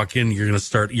when you walk in.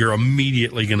 You're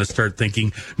immediately going to start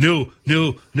thinking, new.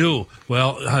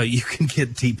 Well, you can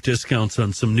get deep discounts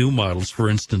on some new models. For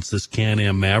instance, this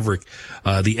Can-Am Maverick,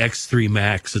 the X3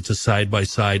 Max, it's a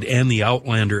side-by-side, and the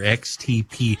Outlander XTP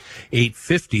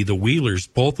 850, the wheelers,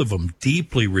 both of them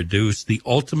deeply reduced. The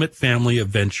ultimate family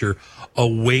adventure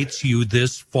awaits you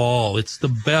this fall. It's the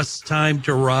best time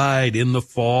to ride in the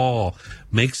fall.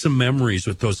 Make some memories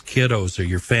with those kiddos or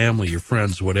your family, your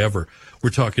friends, whatever. We're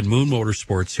talking Moon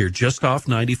Motorsports here, just off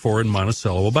 94 in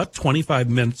Monticello, about 25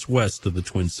 minutes west of the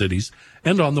Twin Cities,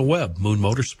 and on the web,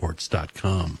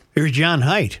 moonmotorsports.com. Here's John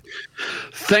Height.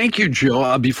 Thank you,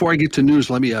 Joe. Before I get to news,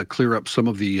 let me clear up some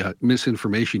of the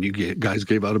misinformation you guys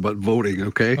gave out about voting,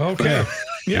 okay? Okay.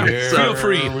 Yeah, feel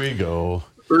free. Here we go.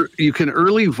 You can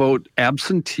early vote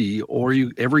absentee, or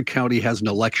every county has an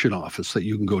election office that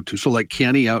you can go to. So like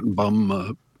Kenny out in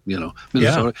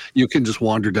Minnesota, you can just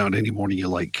wander down any morning you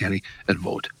like, Kenny, and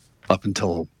vote up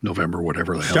until November,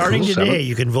 whatever the hell. Starting today,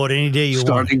 you can vote any day you want.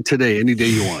 Starting today, any day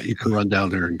you want. You can run down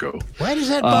there and go. Why does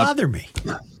that bother me?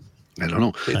 I don't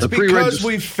know. It's because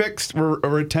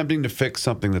we're attempting to fix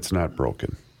something that's not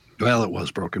broken. Well, it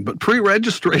was broken, but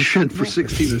pre-registration for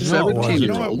 16 or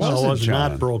 17-year-olds. No, it was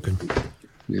not broken.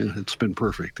 Yeah, it's been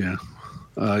perfect, yeah.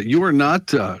 You are not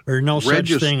There's no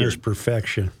such thing as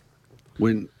perfection.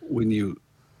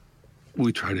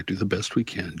 We try to do the best we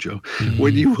can, Joe.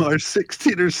 When you are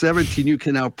 16 or 17, you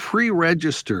can now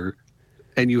pre-register,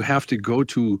 and you have to go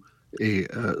to a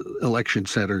election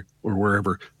center or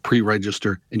wherever,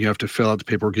 pre-register, and you have to fill out the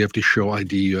paperwork. You have to show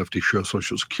ID, you have to show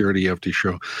Social Security, you have to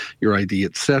show your ID,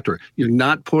 etc. You're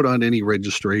not put on any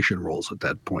registration rolls at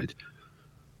that point.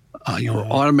 You're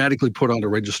automatically put on a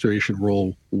registration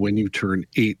roll when you turn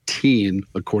 18,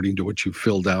 according to what you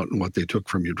filled out and what they took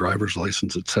from your driver's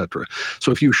license, etc.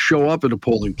 So if you show up at a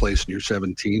polling place and you're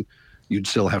 17, you'd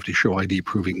still have to show ID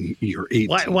proving you're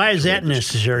 18. Why is that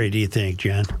necessary, do you think,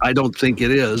 John? I don't think it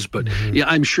is, but yeah,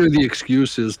 I'm sure the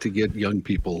excuse is to get young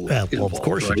people involved. Well, of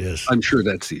course, right? It is. I'm sure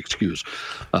that's the excuse.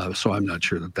 So I'm not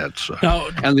sure that's...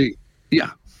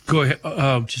 Yeah. Go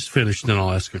ahead. Just finish, then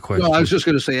I'll ask a question. No, I was just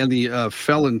going to say, and the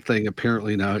felon thing,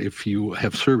 apparently now, if you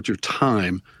have served your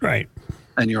time, right,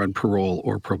 and you're on parole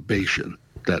or probation,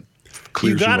 that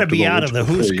clears you got to be out of the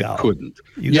Huskow. Couldn't.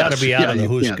 You got to be out of the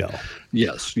Huskow.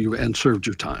 Yes, and served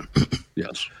your time.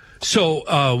 Yes.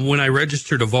 So when I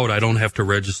register to vote, I don't have to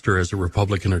register as a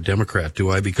Republican or Democrat, do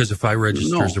I? Because if I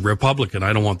register as a Republican,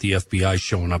 I don't want the FBI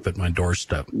showing up at my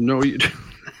doorstep. No, you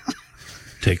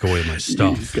take away my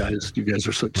stuff. You guys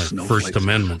are such snowflakes. First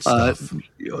Amendment stuff.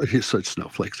 You're such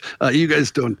snowflakes. You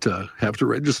guys don't have to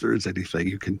register as anything.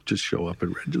 You can just show up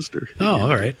and register. Oh,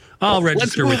 all right. I'll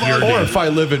register with your name. Or if I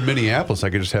live in Minneapolis, I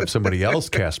could just have somebody else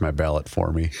cast my ballot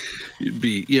for me.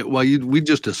 We'd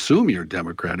just assume you're a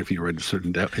Democrat if you registered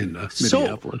in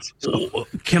Minneapolis. So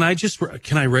can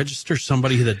I register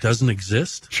somebody that doesn't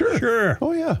exist? Sure.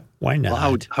 Oh yeah. Why not?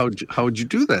 Well, how would you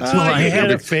do that? I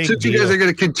had a fake since you guys are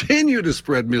going to continue to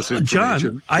spread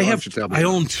misinformation. John, I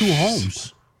own two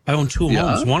homes.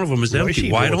 Homes. One of them is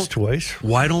empty. Why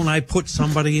don't I put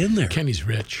somebody in there? Kenny's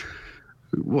rich.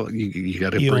 Well, you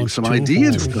got to bring some ID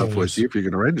and stuff with you if you're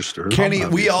going to register. Kenny,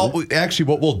 what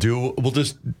we'll do, we'll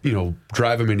just,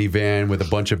 drive a minivan with a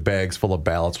bunch of bags full of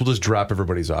ballots. We'll just drop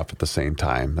everybody's off at the same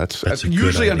time. That's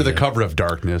usually under the cover of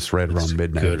darkness, right around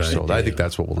midnight or so. I think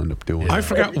that's what we'll end up doing. I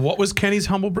forgot, what was Kenny's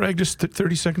humble brag just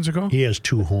 30 seconds ago? He has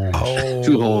two homes. Oh,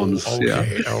 2 homes.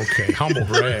 Okay. Humble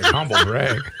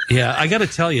brag. Yeah, I got to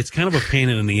tell you, it's kind of a pain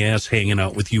in the ass hanging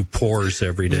out with you poors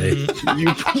every day.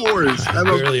 You poors. I'm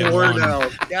a poor now.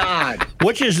 God.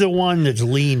 Which is the one that's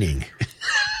leaning?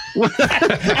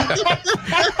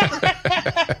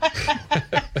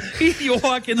 You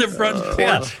walk in the front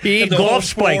porch. You need golf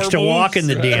spikes to walk in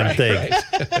the damn thing.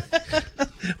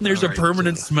 There's a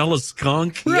permanent smell of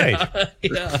skunk. Right.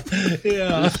 Yeah.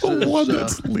 The one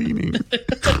that's leaning.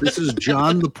 This is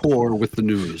John the Poor with the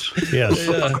news. Yes.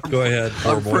 Yeah. Go ahead.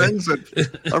 Our friends at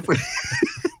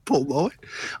people, though.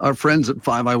 Our friends at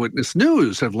 5 Eyewitness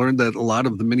News have learned that a lot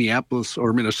of the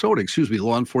Minnesota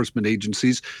law enforcement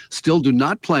agencies still do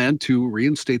not plan to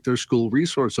reinstate their school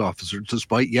resource officers,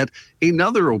 despite yet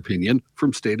another opinion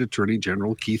from State Attorney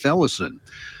General Keith Ellison.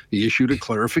 He issued a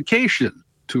clarification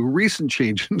to a recent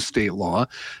change in state law.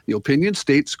 The opinion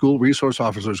states school resource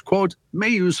officers, quote, may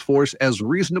use force as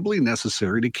reasonably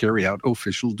necessary to carry out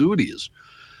official duties.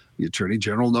 The Attorney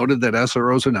General noted that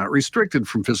SROs are not restricted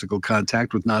from physical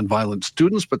contact with nonviolent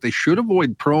students, but they should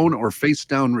avoid prone or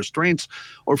face-down restraints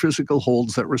or physical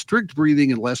holds that restrict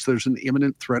breathing unless there's an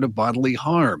imminent threat of bodily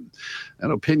harm. That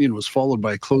opinion was followed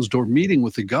by a closed-door meeting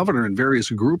with the governor and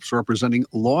various groups representing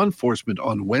law enforcement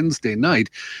on Wednesday night.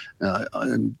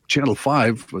 And Channel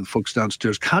 5, the folks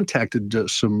downstairs, contacted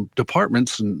some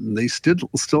departments, and they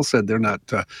still said they're not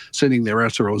sending their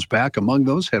SROs back. Among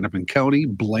those, Hennepin County,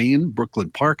 Blaine,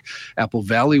 Brooklyn Park, Apple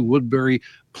Valley, Woodbury,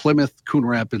 Plymouth, Coon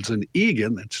Rapids, and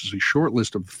Eagan. That's just a short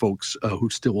list of folks who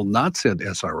still will not send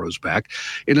SROs back.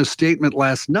 In a statement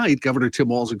last night, Governor Tim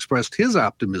Walz expressed his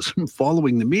optimism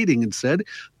following the meeting and said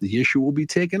the issue will be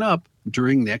taken up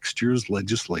during next year's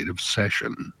legislative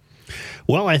session.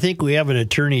 Well, I think we have an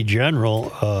attorney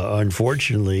general,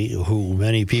 unfortunately, who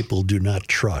many people do not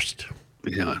trust.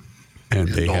 Yeah. And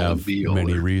they have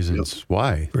many reasons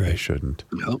why they shouldn't.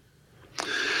 Yep.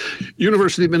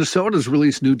 University of Minnesota has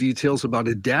released new details about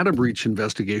a data breach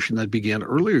investigation that began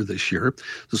earlier this year.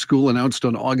 The school announced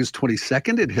on August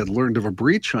 22nd it had learned of a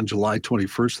breach on July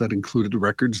 21st that included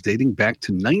records dating back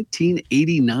to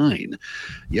 1989.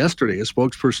 Yesterday, a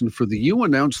spokesperson for the U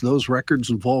announced those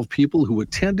records involve people who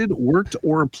attended, worked,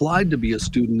 or applied to be a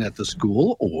student at the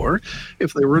school, or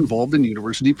if they were involved in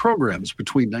university programs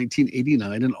between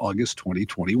 1989 and August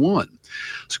 2021.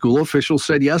 School officials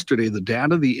said yesterday the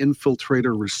data the infiltrator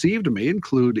received may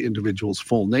include individuals'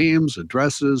 full names,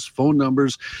 addresses, phone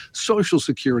numbers, social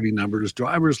security numbers,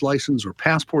 driver's license or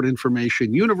passport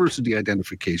information, university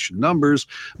identification numbers,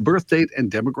 birth date and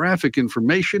demographic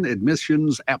information,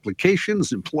 admissions,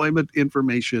 applications, employment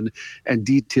information, and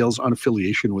details on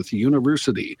affiliation with the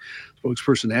university.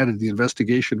 Spokesperson added the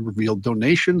investigation revealed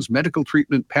donations, medical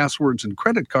treatment, passwords, and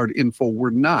credit card info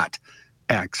were not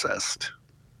accessed.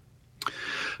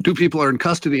 2 people are in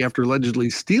custody after allegedly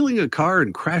stealing a car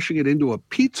and crashing it into a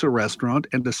pizza restaurant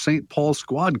and a St. Paul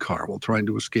squad car while trying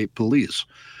to escape police.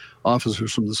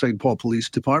 Officers from the St. Paul Police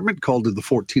Department called to the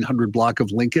 1400 block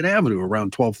of Lincoln Avenue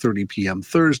around 12:30 p.m.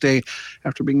 Thursday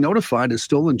after being notified a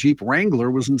stolen Jeep Wrangler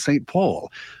was in St.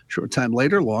 Paul. A short time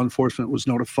later, law enforcement was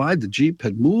notified the Jeep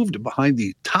had moved behind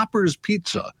the Topper's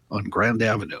Pizza on Grand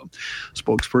Avenue.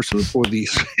 Spokesperson for the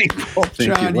St. Paul.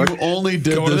 John, you only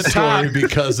did this story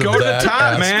because of that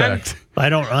aspect. Man. I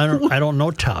don't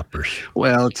know Toppers.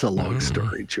 Well, it's a long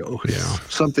story, Joe. Yeah.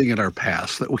 Something in our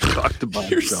past that we talked about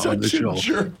on the show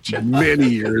jerk, many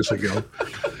years ago.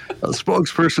 A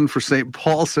spokesperson for St.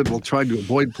 Paul said, while trying to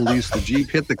avoid police, the Jeep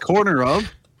hit the corner of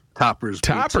Topper's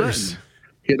Pizza and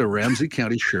hit a Ramsey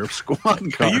County Sheriff's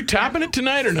Squad car. Are you topping it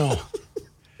tonight or no?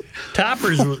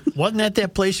 Toppers, wasn't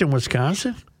that place in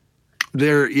Wisconsin?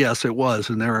 Yes, it was,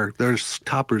 and there's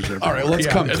Toppers everywhere. All right, let's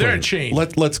come clean. They're a chain.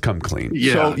 Let's come clean.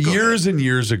 Yeah, so years and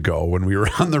years ago, when we were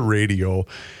on the radio,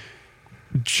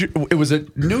 it was a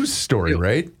news story,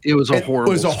 right? It was a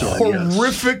horrible story. It was a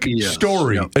horrific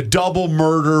story, Yep. a double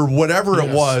murder, whatever it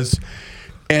was.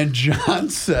 And John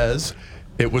says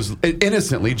it was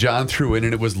innocently. John threw in,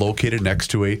 and it was located next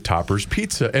to a Topper's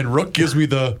Pizza. And Rook gives me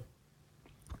the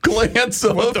glance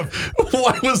of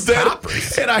why was that?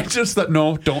 Toppers? And I just thought,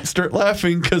 no, don't start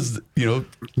laughing because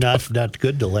not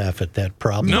good to laugh at that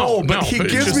problem. But he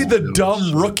gives me the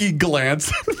dumb rookie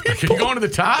glance. Are you going to the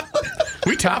top?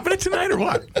 We topping it tonight or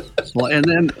what? Well, and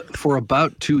then for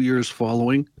about 2 years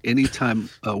following, anytime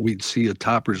we'd see a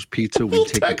Topper's Pizza, we'd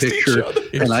take a picture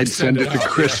and I'd send it to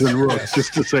Chris and Rook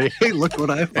just to say, hey, look what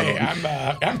I found.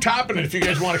 Hey, I'm topping it if you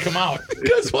guys want to come out. You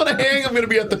guys want to hang? I'm going to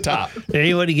be at the top. Did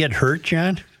anybody get hurt,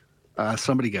 John?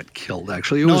 Somebody got killed,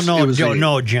 actually.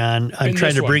 No, John. I'm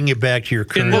trying to bring you back to your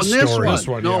current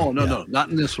story. No, not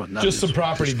in this one. Just some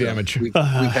property damage. We've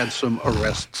had some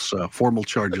arrests. Formal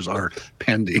charges are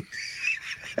pending.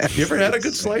 You ever had a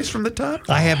good slice from the top?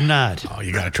 I have not. Oh,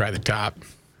 you got to try the top.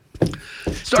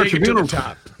 Star Take it to the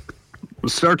top.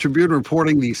 Star Tribune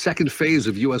reporting the second phase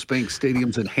of U.S. Bank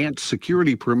Stadium's enhanced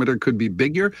security perimeter could be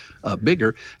bigger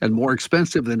and more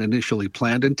expensive than initially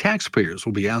planned, and taxpayers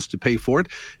will be asked to pay for it,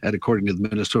 and according to the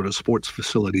Minnesota Sports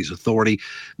Facilities Authority.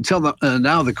 Until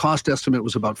now, the cost estimate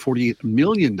was about $48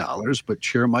 million, but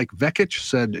Chair Mike Vekich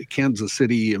said Kansas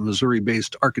City,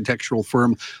 Missouri-based architectural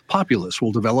firm Populous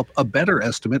will develop a better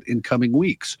estimate in coming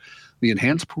weeks. The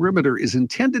enhanced perimeter is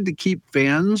intended to keep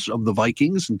fans of the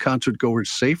Vikings and concert goers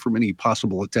safe from any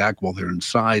possible attack while they're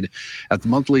inside. At the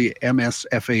monthly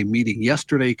MSFA meeting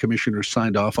yesterday, commissioners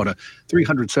signed off on a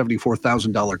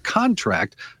 $374,000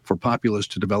 contract for Populous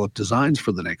to develop designs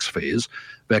for the next phase.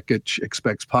 Vekich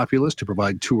expects Populous to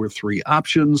provide 2 or 3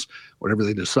 options. Whatever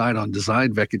they decide on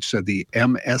design, Vekich said the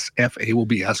MSFA will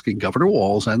be asking Governor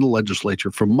Walz and the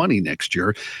legislature for money next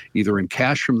year, either in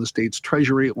cash from the state's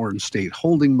treasury or in state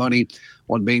holding money.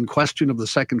 One main question of the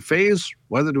second phase,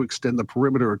 whether to extend the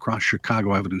perimeter across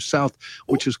Chicago Avenue South,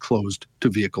 which is closed to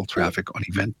vehicle traffic on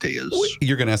event days.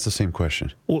 You're going to ask the same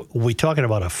question. Are we talking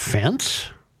about a fence?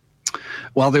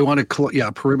 Well, they want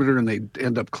to, perimeter, and they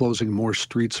end up closing more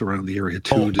streets around the area,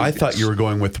 too. I thought you were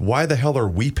going with, why the hell are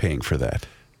we paying for that?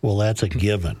 Well, that's a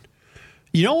given.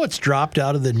 You know what's dropped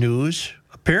out of the news?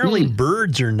 Apparently,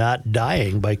 birds are not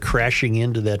dying by crashing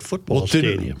into that football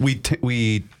stadium.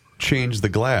 We changed the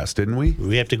glass, didn't we?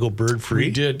 We have to go bird-free?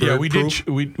 We did, yeah. We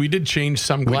did change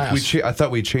some glass. I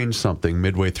thought we changed something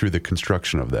midway through the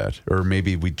construction of that. Or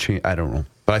maybe we changed, I don't know.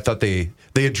 But I thought they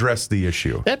addressed the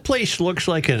issue. That place looks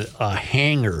like a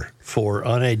hangar for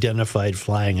unidentified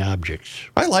flying objects.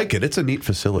 I like it. It's a neat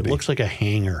facility. It looks like a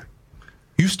hangar.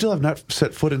 You still have not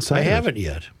set foot inside I haven't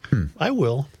yet. I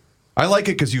will. I like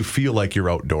it because you feel like you're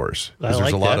outdoors. Because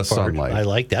there's a lot of sunlight. I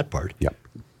like that part. Yeah.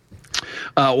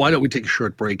 Why don't we take a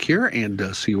short break here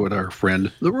and see what our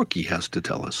friend, the rookie, has to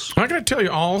tell us. I'm going to tell you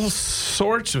all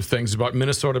sorts of things about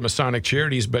Minnesota Masonic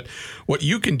Charities, but what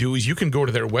you can do is you can go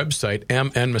to their website,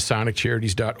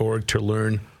 mnmasoniccharities.org, to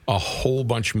learn a whole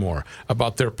bunch more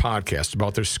about their podcast,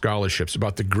 about their scholarships,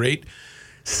 about the great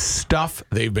stuff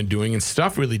they've been doing. And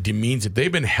stuff really demeans it.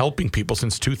 They've been helping people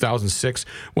since 2006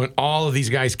 when all of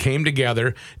these guys came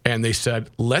together and they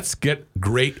said, let's get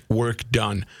great work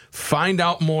done. Find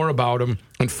out more about them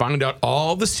and find out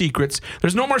all the secrets.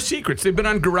 There's no more secrets. They've been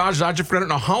on Garage Logic for I don't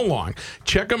know how long.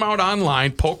 Check them out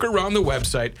online. Poke around the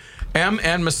website,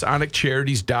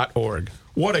 mnmasoniccharities.org.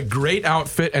 What a great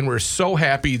outfit, and we're so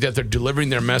happy that they're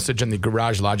delivering their message on the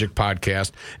Garage Logic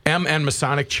podcast.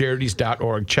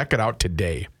 mnmasoniccharities.org. Check it out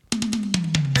today.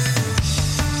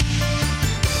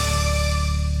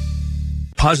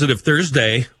 Positive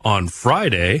Thursday on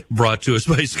Friday, brought to us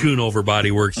by Schoonover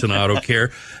Body Works and Auto Care.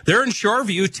 They're in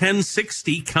Shoreview,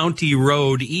 1060 County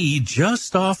Road E,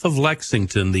 just off of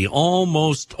Lexington, the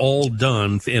almost all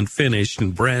done and finished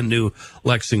and brand new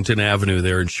Lexington Avenue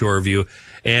there in Shoreview.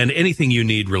 And anything you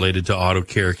need related to auto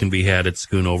care can be had at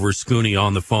Schoonover. Scooney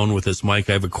on the phone with us. Mike,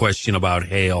 I have a question about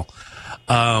hail.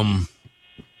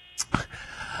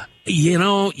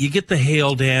 You get the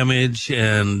hail damage,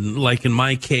 and like in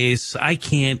my case, I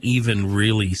can't even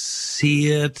really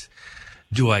see it.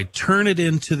 Do I turn it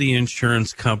into the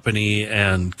insurance company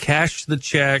and cash the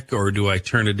check, or do I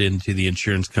turn it into the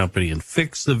insurance company and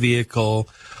fix the vehicle?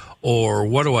 Or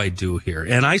what do I do here?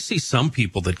 And I see some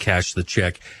people that cash the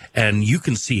check, and you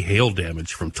can see hail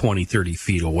damage from 20, 30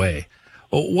 feet away.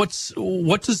 What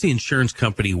does the insurance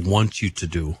company want you to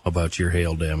do about your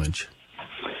hail damage?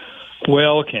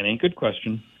 Well, Kenny, good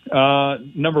question.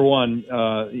 Number one,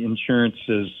 insurance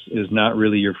is not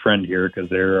really your friend here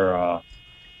because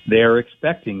they are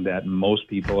expecting that most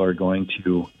people are going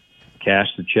to cash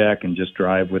the check and just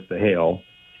drive with the hail.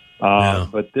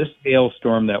 But this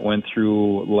hailstorm that went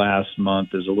through last month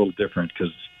is a little different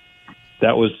because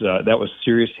that was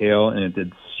serious hail and it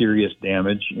did serious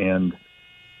damage. And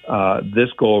this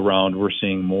go around, we're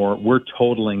seeing more. We're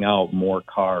totaling out more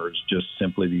cars just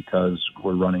simply because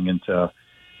we're running into,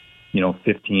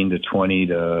 $15,000 to $20,000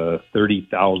 to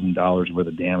 $30,000 worth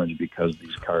of damage because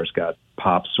these cars got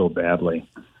popped so badly.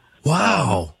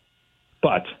 Wow!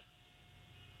 But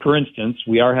for instance,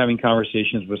 we are having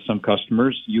conversations with some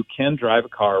customers. You can drive a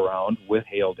car around with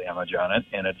hail damage on it,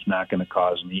 and it's not going to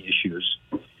cause any issues.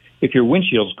 If your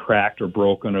windshield's cracked or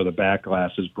broken, or the back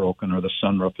glass is broken, or the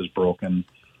sunroof is broken,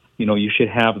 you should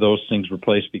have those things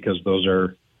replaced because those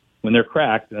are, when they're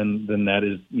cracked, then that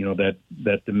is,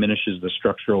 that diminishes the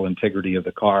structural integrity of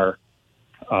the car,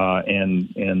 and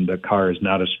the car is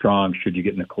not as strong should you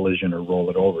get in a collision or roll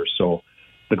it over. So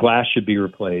the glass should be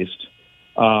replaced.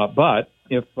 But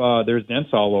if there's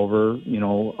dents all over,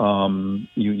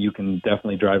 you can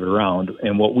definitely drive it around.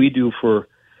 And what we do for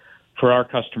our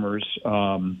customers,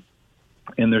 and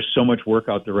there's so much work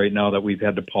out there right now that we've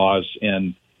had to pause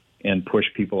and push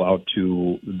people out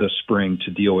to the spring to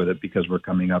deal with it because we're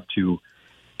coming up to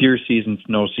deer season,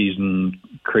 snow season,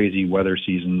 crazy weather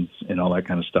seasons, and all that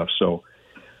kind of stuff. So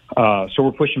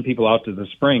we're pushing people out to the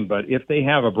spring. But if they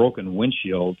have a broken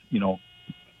windshield,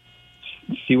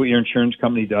 see what your insurance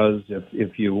company does.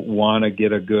 If you want to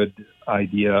get a good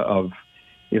idea of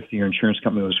if your insurance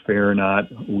company was fair or not.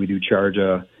 We do charge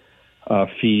a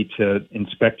fee to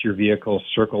inspect your vehicle,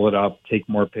 circle it up, take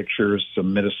more pictures,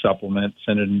 submit a supplement,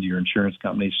 send it into your insurance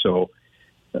company so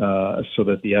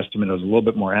that the estimate is a little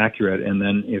bit more accurate. And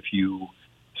then if you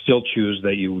still choose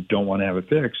that you don't want to have it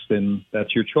fixed, then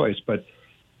that's your choice. But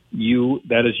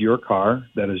that is your car,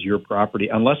 that is your property,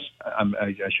 unless,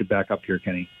 I should back up here,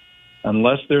 Kenny,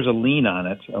 unless there's a lien on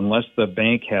it, unless the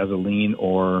bank has a lien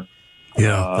or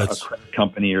a credit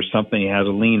company or something has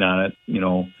a lien on it,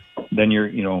 then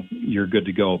you're good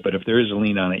to go. But if there is a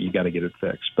lien on it, you got to get it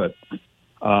fixed. But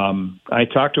I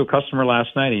talked to a customer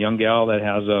last night, a young gal that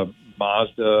has a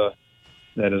Mazda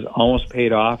that is almost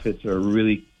paid off. It's a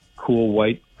really cool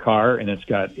white car, and it's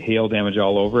got hail damage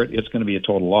all over it. It's going to be a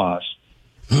total loss.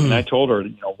 And I told her,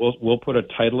 we'll put a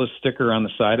Titleist sticker on the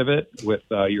side of it with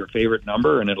your favorite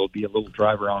number, and it'll be a little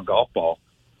drive-around golf ball.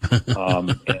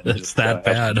 It's that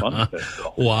bad. Huh?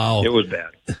 So, wow. It was bad.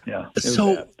 Yeah.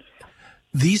 So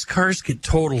these cars get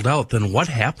totaled out. Then what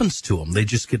happens to them? They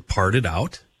just get parted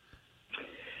out?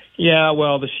 Yeah,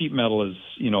 well, the sheet metal is,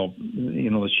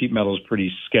 the sheet metal is pretty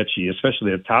sketchy,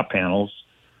 especially the top panels.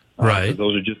 Right.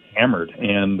 Those are just hammered.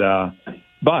 And,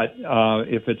 but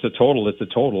if it's a total, it's a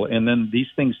total. And then these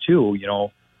things too,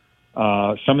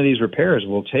 some of these repairs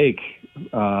will take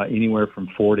anywhere from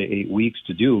 4 to 8 weeks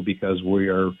to do because we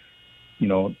are,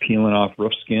 peeling off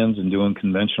roof skins and doing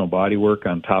conventional body work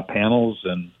on top panels.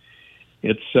 And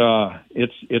it's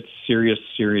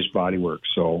serious body work.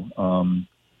 So,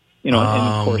 and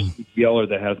of course, the yeller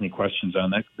that has any questions on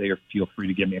that, they feel free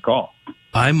to give me a call.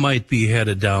 I might be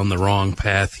headed down the wrong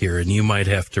path here, and you might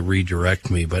have to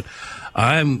redirect me, but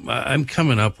I'm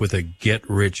coming up with a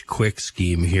get-rich-quick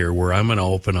scheme here where I'm going to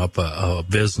open up a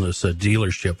business, a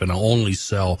dealership, and I'll only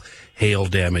sell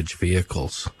hail-damaged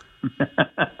vehicles.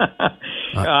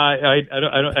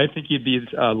 I think you'd be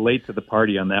late to the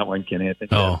party on that one, Kenny. I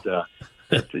think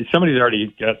somebody's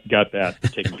already got that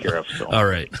taken care of. So. All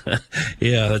right.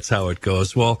 Yeah, that's how it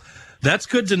goes. Well, that's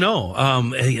good to know.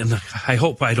 And I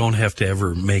hope I don't have to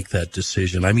ever make that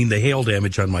decision. I mean, the hail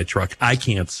damage on my truck, I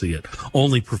can't see it.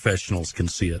 Only professionals can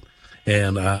see it.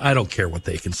 And I don't care what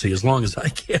they can see as long as I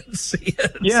can see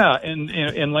it. Yeah,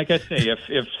 and like I say,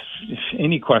 if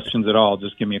any questions at all,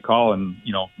 just give me a call, and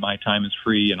my time is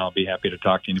free, and I'll be happy to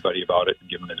talk to anybody about it and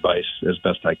give them advice as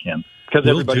best I can. Because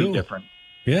everybody's different.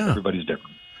 Yeah, everybody's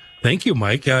different. Thank you,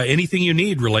 Mike. Anything you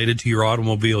need related to your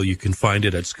automobile, you can find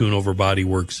it at Schoonover Body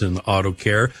Works and Auto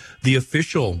Care, the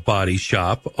official body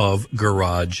shop of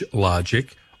Garage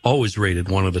Logic. Always rated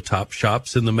one of the top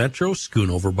shops in the metro,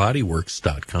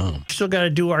 SchoonoverBodyWorks.com. Still got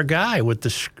to do our guy with the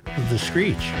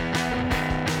screech.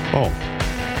 Oh,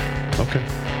 okay.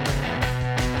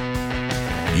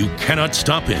 You cannot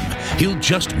stop him. He'll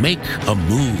just make a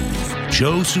move.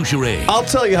 Joe Soucheray. I'll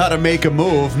tell you how to make a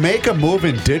move. Make a move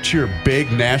and ditch your big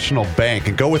national bank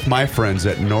and go with my friends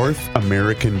at North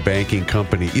American Banking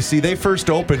Company. You see, they first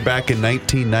opened back in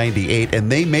 1998,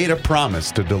 and they made a promise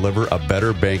to deliver a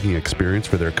better banking experience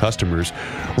for their customers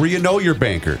where you know your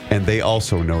banker, and they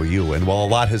also know you. And while a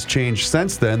lot has changed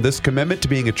since then, this commitment to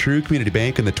being a true community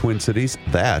bank in the Twin Cities,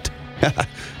 that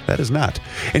is not.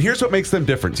 And here's what makes them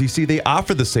different. You see, they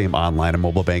offer the same online and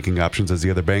mobile banking options as the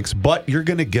other banks, but you're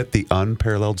going to get the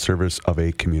unparalleled service of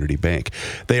a community bank.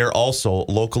 They are also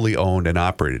locally owned and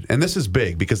operated. And this is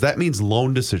big because that means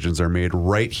loan decisions are made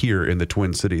right here in the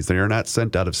Twin Cities. They are not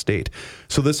sent out of state.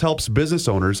 So this helps business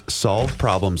owners solve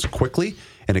problems quickly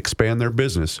and expand their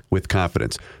business with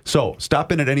confidence. So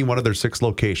stop in at any one of their 6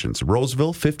 locations: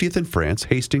 Roseville, 50th and France,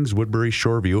 Hastings, Woodbury,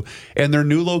 Shoreview, and their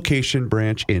new location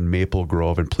branch in Maple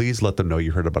Grove. And please let them know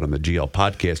you heard about it on the GL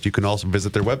podcast. You can also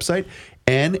visit their website,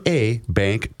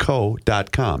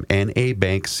 nabankco.com.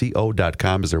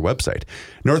 nabankco.com is their website.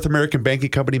 North American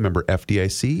Banking Company, member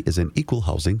FDIC, is an equal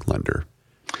housing lender.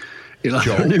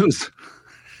 Joe? News.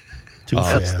 Too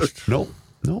fast. Nope.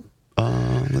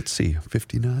 Let's see,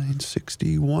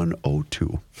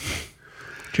 59-6102.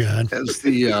 John. As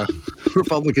the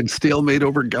Republican stalemate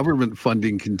over government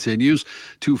funding continues,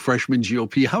 2 freshman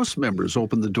GOP House members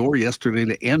opened the door yesterday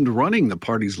to end running the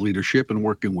party's leadership and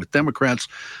working with Democrats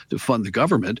to fund the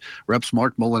government. Reps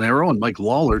Mark Molinaro and Mike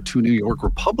Lawler, 2 New York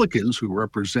Republicans who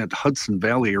represent Hudson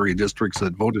Valley area districts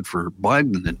that voted for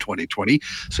Biden in 2020,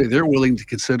 say they're willing to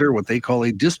consider what they call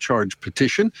a discharge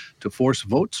petition to force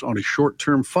votes on a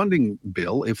short-term funding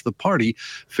bill if the party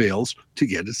fails to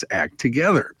get its act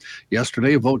together.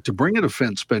 Yesterday, vote to bring a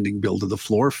defense spending bill to the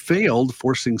floor failed,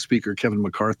 forcing Speaker Kevin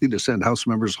McCarthy to send House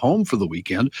members home for the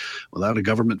weekend without a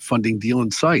government funding deal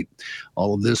in sight.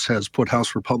 All of this has put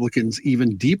House Republicans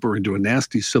even deeper into a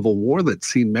nasty civil war that's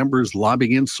seen members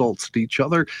lobbing insults at each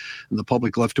other, and the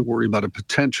public left to worry about a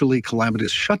potentially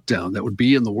calamitous shutdown that would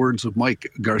be, in the words of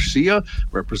Mike Garcia,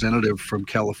 representative from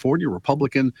California,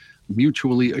 Republican,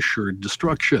 mutually assured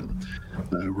destruction.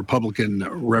 Republican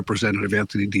Representative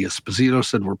Anthony D'Esposito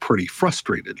said we're pretty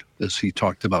frustrated as he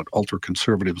talked about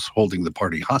ultra-conservatives holding the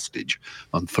party hostage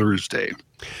on Thursday.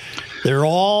 They're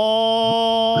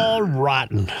all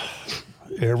rotten,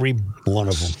 every one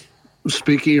of them.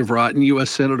 Speaking of rotten, U.S.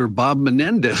 Senator Bob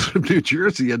Menendez of New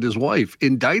Jersey and his wife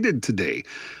indicted today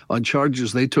on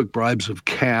charges they took bribes of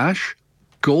cash,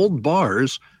 gold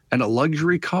bars, and a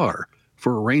luxury car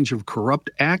for a range of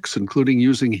corrupt acts, including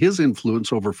using his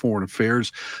influence over foreign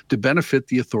affairs to benefit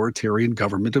the authoritarian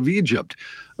government of Egypt.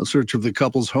 A search of the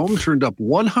couple's home turned up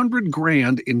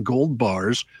 $100,000 in gold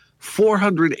bars,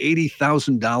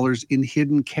 $480,000 in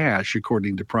hidden cash,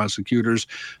 according to prosecutors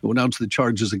who announced the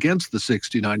charges against the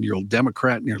 69-year-old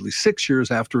Democrat nearly 6 years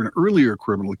after an earlier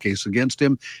criminal case against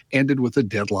him ended with a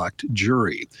deadlocked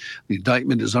jury. The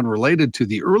indictment is unrelated to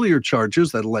the earlier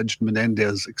charges that alleged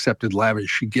Menendez accepted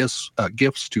lavish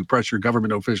gifts to pressure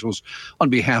government officials on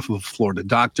behalf of a Florida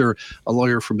doctor. A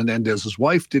lawyer for Menendez's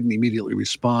wife didn't immediately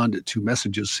respond to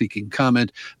messages seeking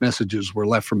comment. Messages were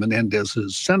left from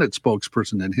Menendez's Senate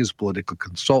spokesperson and his political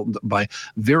consultant by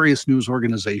various news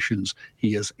organizations.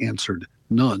 He has answered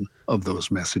none of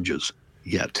those messages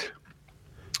yet.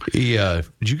 Yeah.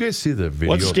 Did you guys see the video?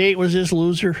 What state was this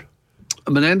loser?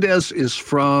 Menendez is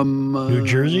from New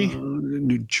Jersey?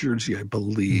 New Jersey, I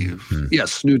believe. Mm-hmm.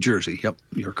 Yes, New Jersey. Yep,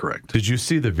 you're correct. Did you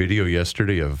see the video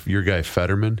yesterday of your guy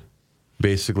Fetterman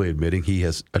basically admitting he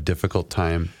has a difficult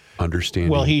time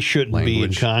understanding Well, he shouldn't language? be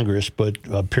in Congress, but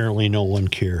apparently no one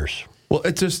cares. Well,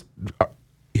 it's just...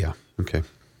 yeah, okay.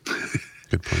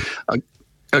 Good point.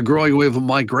 A growing wave of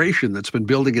migration that's been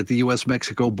building at the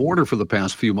U.S.-Mexico border for the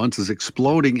past few months is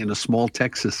exploding in a small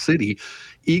Texas city.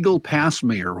 Eagle Pass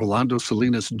Mayor Rolando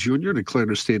Salinas Jr. declared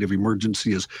a state of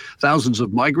emergency as thousands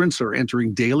of migrants are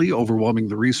entering daily, overwhelming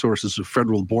the resources of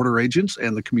federal border agents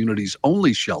and the community's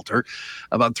only shelter.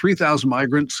 About 3,000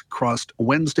 migrants crossed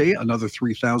Wednesday, another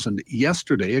 3,000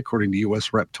 yesterday, according to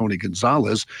U.S. Rep. Tony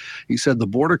Gonzalez. He said the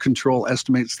Border Control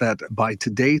estimates that by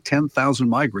today, 10,000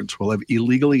 migrants will have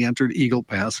illegally entered Eagle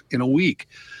Pass in a week.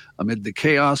 Amid the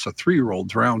chaos, a 3-year-old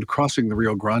drowned crossing the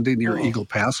Rio Grande near Eagle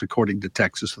Pass, according to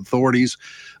Texas authorities.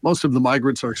 Most of the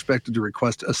migrants are expected to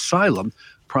request asylum,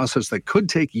 a process that could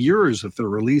take years if they're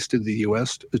released in the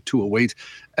U.S. to await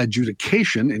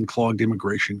adjudication in clogged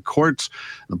immigration courts.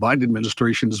 The Biden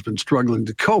administration has been struggling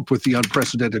to cope with the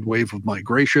unprecedented wave of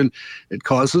migration. Its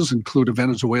causes include a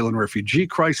Venezuelan refugee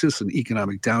crisis, an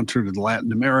economic downturn in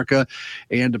Latin America,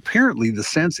 and apparently the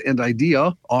sense and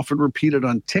idea, often repeated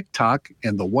on TikTok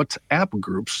and the WhatsApp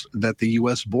groups, that the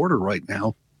U.S. border right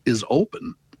now is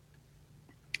open.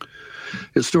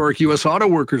 Historic U.S. auto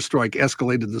workers strike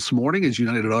escalated this morning as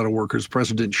United Auto Workers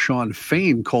President Shawn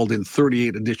Fain called in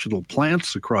 38 additional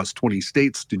plants across 20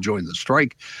 states to join the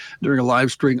strike. During a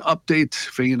live stream update,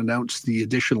 Fain announced the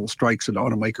additional strikes at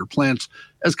automaker plants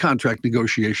as contract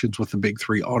negotiations with the big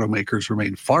three automakers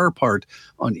remain far apart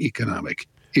on economic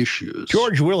issues.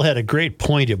 George Will had a great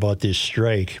point about this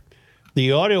strike.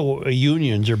 The auto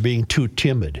unions are being too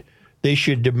timid. They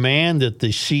should demand that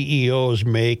the CEOs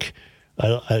make,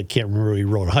 I can't remember what he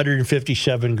wrote,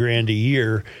 $157,000 a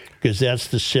year, because that's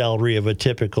the salary of a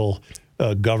typical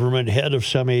government head of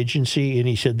some agency. And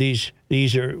he said these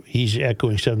are, he's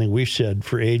echoing something we've said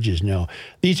for ages now,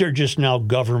 these are just now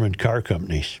government car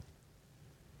companies.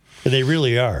 And they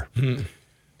really are. Mm-hmm.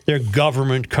 They're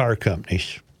government car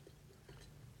companies.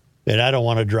 And I don't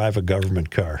want to drive a government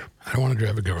car. I don't want to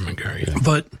drive a government car either.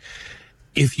 But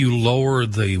if you lower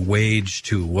the wage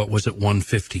to, what was it,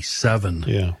 $157?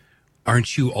 Yeah.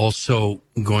 Aren't you also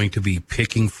going to be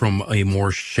picking from a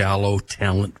more shallow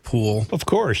talent pool? Of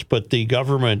course, but the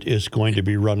government is going to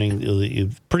be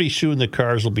running. Pretty soon the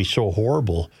cars will be so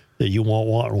horrible that you won't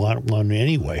want one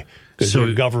anyway, because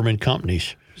they're government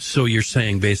companies. So you're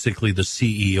saying basically the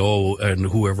CEO and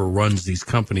whoever runs these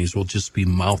companies will just be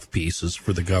mouthpieces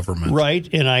for the government. Right,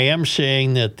 and I am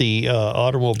saying that the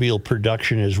automobile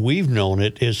production as we've known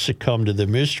it has succumbed to the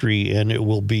mystery, and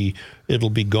it'll be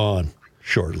gone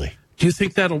shortly. Do you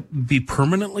think that'll be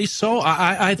permanently so?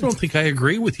 I don't think I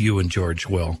agree with you and George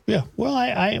Will. Yeah, well,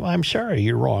 I'm sorry,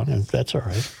 you're wrong, and that's all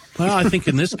right. Well, I think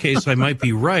in this case I might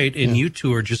be right, and you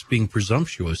two are just being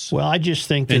presumptuous. Well, I just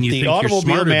think that the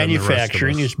automobile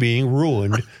manufacturing is being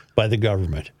ruined by the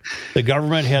government. The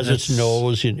government has its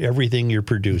nose in everything you're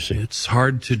producing. It's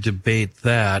hard to debate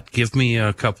that. Give me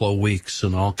a couple of weeks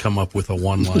and I'll come up with a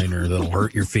one-liner that'll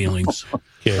hurt your feelings.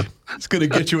 Okay. It's going to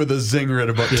get you with a zinger at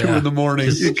about 2 in the morning.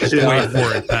 Just wait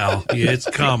for it, pal. It's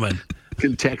coming.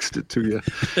 Can text it to you.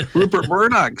 Rupert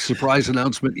Murdoch's surprise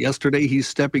announcement yesterday. He's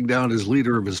stepping down as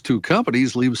leader of his 2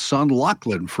 companies, leaves son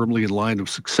Lachlan firmly in line of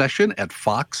succession at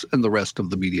Fox and the rest of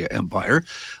the media empire.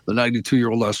 The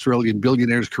 92-year-old Australian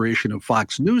billionaire's creation of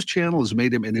Fox News Channel has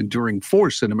made him an enduring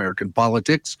force in American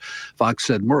politics. Fox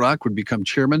said Murdoch would become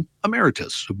chairman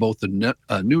emeritus of both the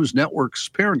News Network's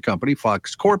parent company,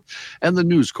 Fox Corp, and the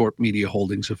News Corp Media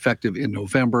Holdings, effective in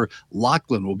November.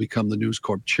 Lachlan will become the News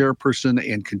Corp chairperson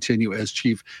and continue as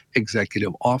chief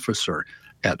executive officer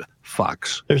at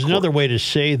Fox. There's another way to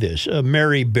say this.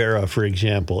 Mary Barra, for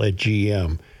example, at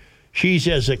GM, she's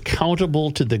as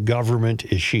accountable to the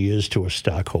government as she is to a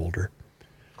stockholder.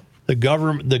 The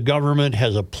government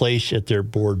has a place at their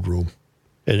boardroom,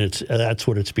 and that's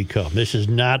what it's become. This is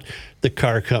not the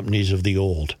car companies of the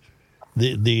old.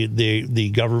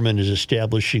 The government is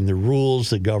establishing the rules.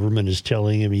 The government is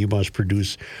telling him you must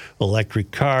produce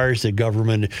electric cars. The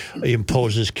government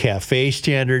imposes CAFE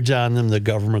standards on them. The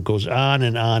government goes on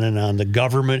and on and on. The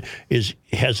government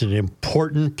has an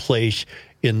important place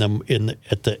at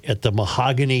the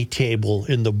mahogany table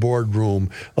in the boardroom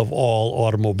of all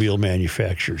automobile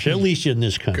manufacturers, at least in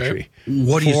this country. Okay.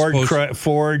 What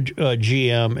Ford,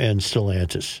 GM, and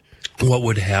Stellantis. What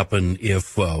would happen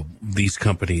if these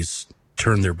companies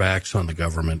turned their backs on the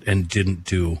government and didn't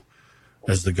do,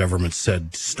 as the government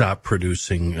said, stop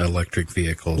producing electric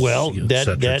vehicles,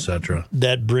 et cetera?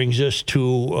 That brings us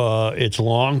to it's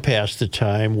long past the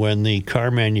time when the car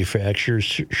manufacturers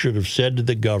should have said to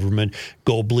the government,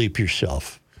 go bleep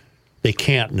yourself. They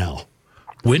can't now.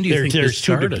 When do you think this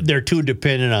started? They're too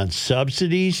dependent on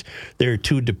subsidies. They're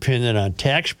too dependent on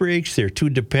tax breaks. They're too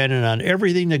dependent on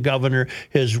everything the governor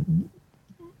has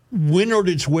winnowed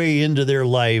its way into their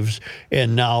lives,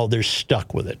 and now they're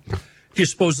stuck with it. Do you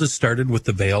suppose this started with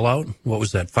the bailout? What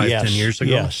was that, 10 years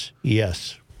ago?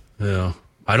 Yes. Yeah.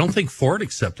 I don't think Ford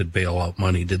accepted bailout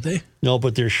money, did they? No,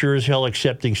 but they're sure as hell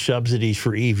accepting subsidies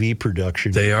for EV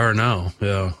production. They are now,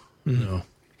 yeah. No.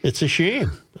 It's a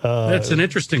shame. That's an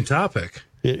interesting topic.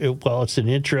 It's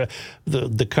an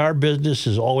the car business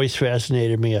has always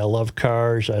fascinated me. I love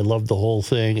cars. I love the whole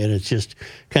thing. And it's just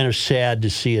kind of sad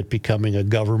to see it becoming a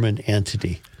government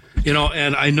entity. You know,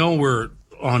 and I know we're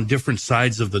on different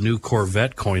sides of the new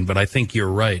Corvette coin, but I think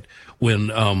you're right.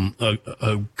 When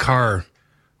a car,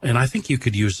 and I think you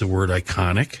could use the word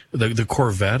iconic, the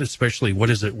Corvette, especially, what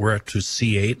is it? We're up to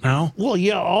C8 now? Well,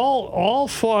 yeah, all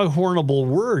foghornable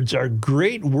words are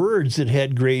great words that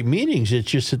had great meanings.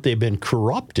 It's just that they've been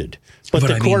corrupted. But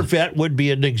the Corvette would be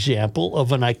an example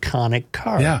of an iconic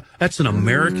car. Yeah, that's an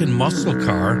American muscle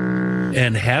car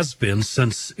and has been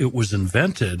since it was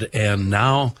invented. And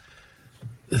now,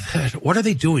 what are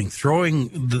they doing?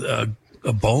 Throwing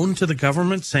a bone to the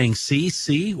government, saying,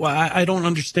 see? Well, I don't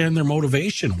understand their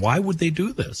motivation. Why would they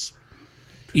do this?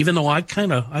 Even though I'd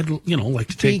like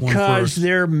to take one first. Because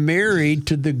they're married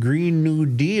to the Green New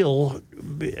Deal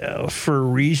for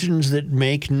reasons that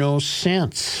make no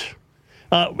sense.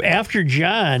 After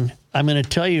John, I'm going to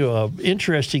tell you an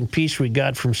interesting piece we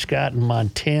got from Scott in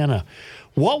Montana.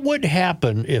 What would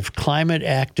happen if climate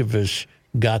activists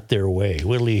got their way?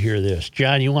 Wait till you hear this.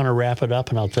 John, you want to wrap it up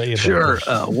and I'll tell you about this.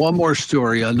 Sure. One more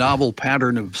story. A novel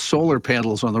pattern of solar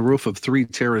panels on the roof of 3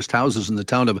 terraced houses in the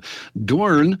town of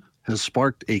Doorn has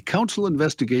sparked a council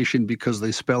investigation because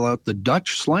they spell out the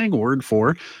Dutch slang word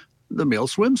for the male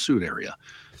swimsuit area.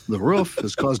 The roof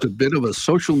has caused a bit of a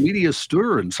social media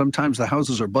stir, and sometimes the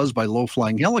houses are buzzed by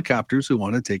low-flying helicopters who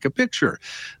want to take a picture.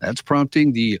 That's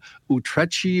prompting the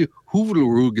Utrechtse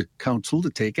Heuvelrug Council to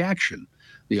take action.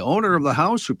 The owner of the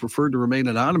house, who preferred to remain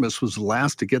anonymous, was the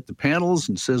last to get the panels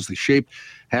and says the shape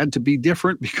had to be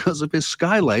different because of his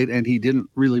skylight, and he didn't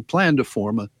really plan to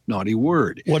form a naughty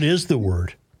word. What is the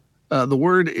word? The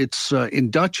word, it's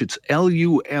in Dutch, it's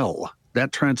LUL.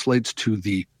 That translates to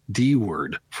the D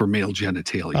word for male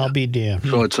genitalia. I'll be damned.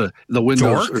 So it's the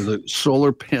windows Dork? or the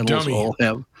solar panels Dummy. all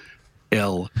have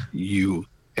LUL.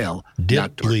 Dip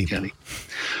Not dork, bleep. Kenny.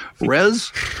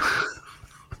 Rez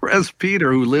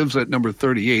Peter, who lives at number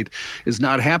 38, is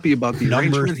not happy about the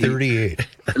Number arrangement. 38.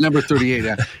 Number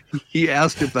 38. He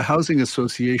asked if the housing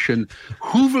association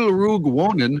Heuvelrug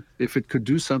Wonen if it could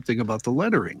do something about the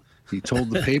lettering. He told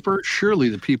the paper, surely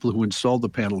the people who installed the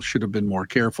panel should have been more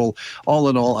careful. All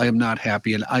in all, I am not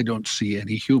happy and I don't see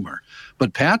any humor.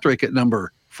 But Patrick at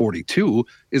number 42,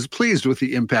 is pleased with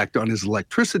the impact on his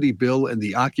electricity bill, and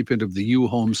the occupant of the U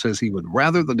home says he would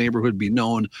rather the neighborhood be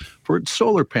known for its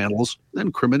solar panels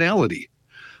than criminality.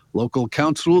 Local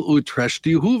council Utrecht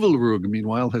die Heuvelrug,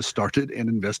 meanwhile, has started an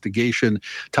investigation.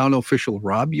 Town official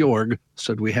Rob Jorg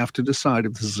said, we have to decide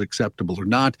if this is acceptable or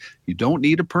not. You don't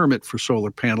need a permit for solar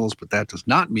panels, but that does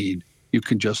not mean you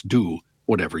can just do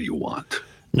whatever you want.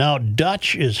 Now,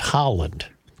 Dutch is Holland.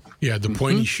 Yeah, the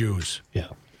pointy shoes. Yeah.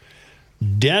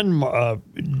 Denmark,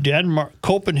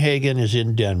 Copenhagen is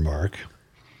in Denmark,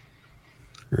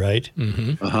 right?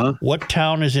 Mm-hmm. Uh-huh. What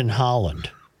town is in Holland?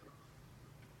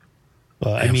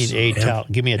 A town.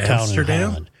 Give me a town in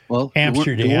Holland. Well,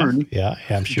 Amsterdam. Doorn. Yeah,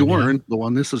 Amsterdam. Doorn, the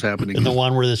one this is happening. And the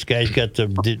one where this guy's got the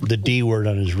D word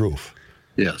on his roof.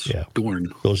 Yes, yeah.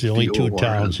 Doorn. Those are the only two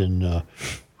towns in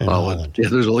Holland. Yeah,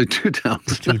 there's only two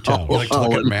towns. You like to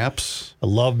look at maps? I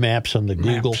love maps on the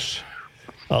Google.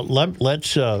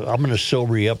 Let's. I'm going to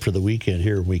sober you up for the weekend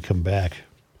here when we come back.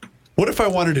 What if I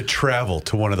wanted to travel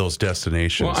to one of those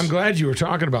destinations? Well, I'm glad you were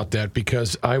talking about that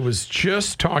because I was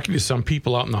just talking to some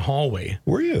people out in the hallway.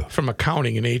 Were you? From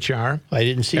accounting and HR. I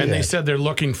didn't see that. And they said they're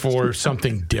looking for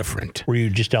something different. Were you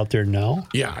just out there now?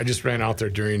 Yeah, I just ran out there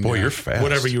during Boy, you're fast.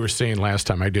 Whatever you were saying last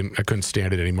time. I couldn't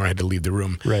stand it anymore. I had to leave the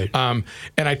room. Right. And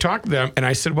I talked to them and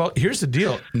I said, well, here's the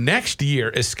deal. Next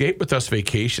year, Escape With Us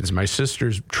Vacations, my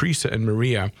sisters Teresa and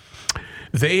Maria,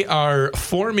 they are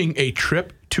forming a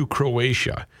trip to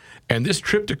Croatia. And this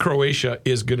trip to Croatia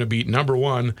is going to be, number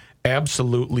one,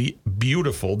 absolutely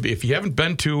beautiful. If you haven't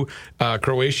been to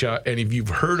Croatia and if you've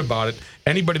heard about it,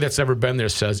 anybody that's ever been there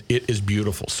says it is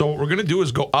beautiful. So what we're going to do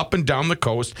is go up and down the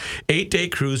coast, 8-day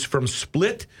cruise from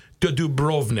Split to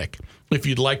Dubrovnik. If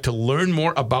you'd like to learn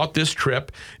more about this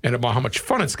trip and about how much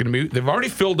fun it's going to be, they've already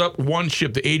filled up one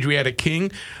ship, the Adriatic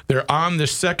King. They're on the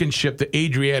second ship, the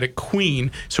Adriatic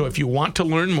Queen. So if you want to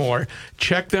learn more,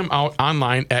 check them out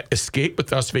online at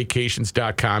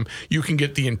escapewithusvacations.com. You can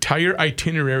get the entire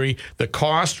itinerary, the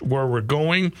cost, where we're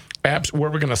going, apps,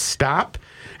 where we're going to stop,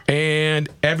 and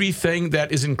everything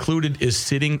that is included is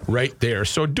sitting right there.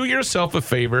 So do yourself a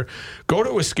favor, go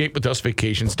to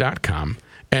escapewithusvacations.com.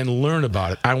 and learn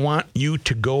about it. I want you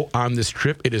to go on this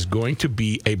trip. It is going to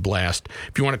be a blast.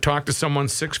 If you want to talk to someone,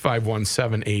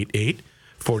 651-788-4338,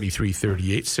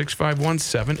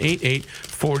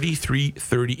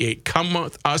 651-788-4338. Come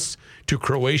with us to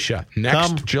Croatia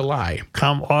next July.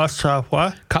 Come us,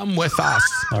 what? Come with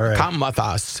us. All right. Come with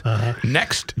us.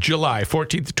 Next July,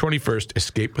 14th to 21st,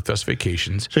 Escape With Us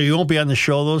Vacations. So you won't be on the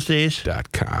show those days?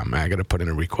 .com. I got to put in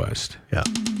a request. Yeah.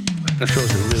 That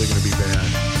shows are really going to be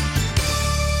bad.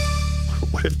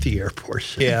 What if the airport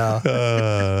said? Yeah.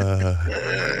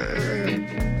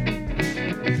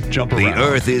 Jump around. The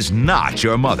Earth is not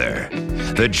your mother.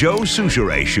 The Joe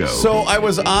Souchere Show. So I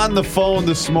was on the phone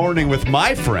this morning with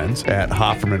my friends at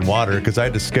Hofferman Water because I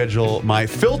had to schedule my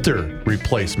filter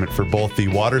replacement for both the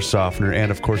water softener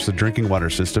and, of course, the drinking water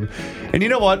system. And you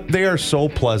know what? They are so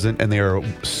pleasant and they are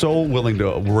so willing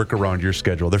to work around your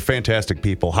schedule. They're fantastic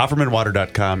people.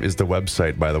 HoffermanWater.com is the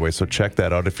website, by the way, so check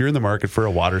that out. If you're in the market for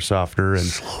a water softener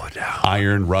and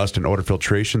iron, rust, and odor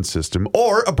filtration system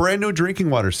or a brand new drinking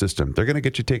water system, they're going to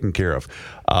get you taken care of.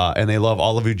 And they love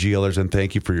all of you GLers, and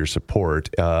thank you for your support.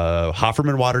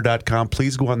 HoffermanWater.com.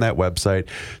 Please go on that website,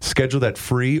 schedule that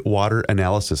free water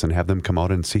analysis, and have them come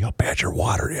out and see how bad your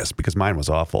water is, because mine was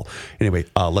awful. Anyway,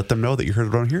 let them know that you heard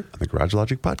it on here on the Garage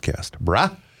Logic podcast.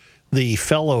 Brah. The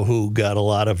fellow who got a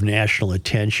lot of national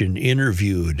attention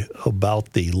interviewed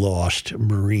about the lost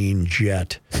Marine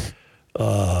jet.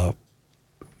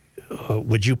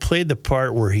 Would you play the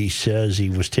part where he says he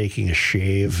was taking a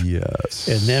shave? Yes.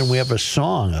 And then we have a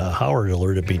song. Howard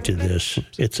alerted me to this.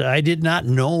 I did not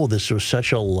know this was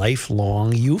such a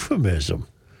lifelong euphemism.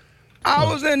 I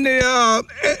was in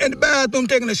the bathroom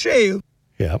taking a shave.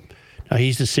 Yep. Now,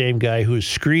 he's the same guy whose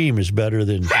scream is better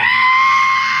than...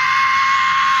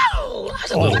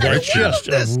 Oh, that's just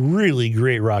a really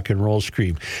great rock and roll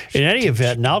scream. In any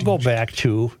event, and I'll go back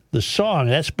to the song.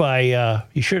 That's by,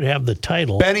 you should have the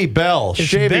title. Benny Bell, It's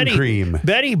Shaving Cream.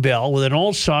 Benny Bell with an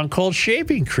old song called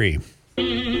Shaving Cream.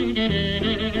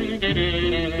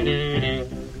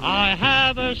 I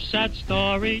have a sad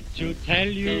story to tell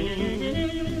you.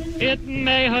 It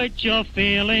may hurt your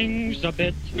feelings a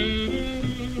bit.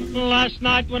 Last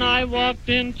night when I walked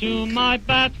into my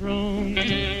bathroom,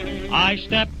 I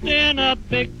stepped in a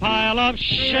big pile of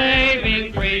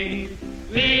shaving cream.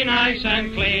 Be nice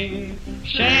and clean.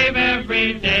 Shave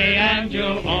every day and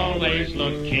you'll always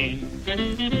look keen.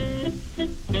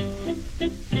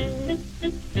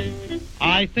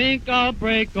 I I think I'll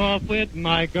break off with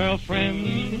my girlfriend.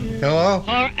 Hello?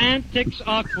 Her antics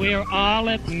are queer, I'll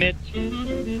admit.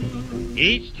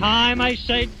 Each time I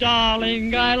say,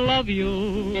 darling, I love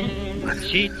you,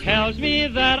 she tells me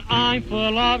that I'm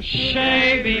full of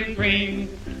shaving cream.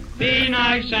 Be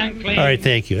nice and clean. All right,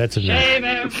 thank you. That's enough. Shave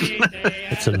every day.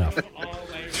 That's enough.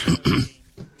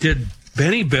 Did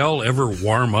Benny Bell ever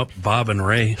warm up Bob and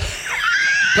Ray?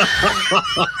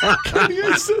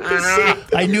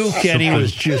 I knew Kenny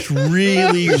was just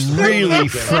really, really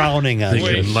frowning on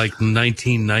Thinking this. like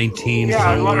 1919 Yeah,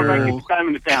 I love somewhere. American Time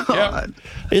in the Town.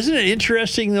 Isn't it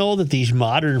interesting though that these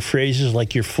modern phrases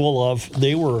like "you're full of"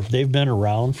 they've been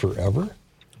around forever?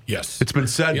 Yes, it's been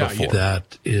said before.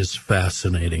 That is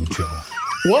fascinating, Joe.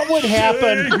 What would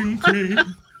happen?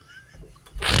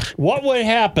 What would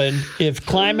happen if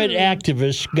climate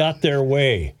activists got their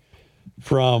way?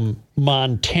 From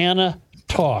Montana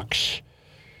Talks.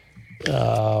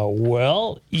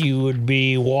 Well, you would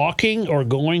be walking or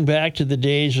going back to the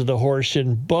days of the horse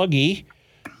and buggy.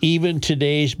 Even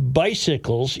today's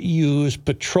bicycles use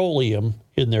petroleum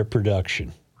in their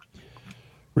production.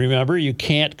 Remember, you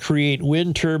can't create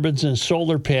wind turbines and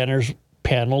solar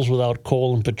panels without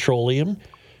coal and petroleum.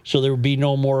 So there would be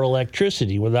no more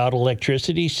electricity. Without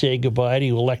electricity, say goodbye to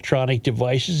electronic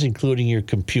devices, including your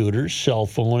computers, cell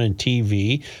phone, and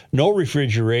TV. No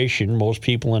refrigeration. Most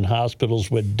people in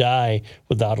hospitals would die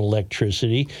without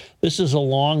electricity. This is a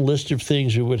long list of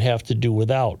things we would have to do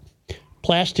without.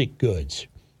 Plastic goods.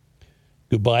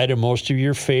 Goodbye to most of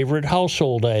your favorite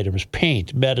household items.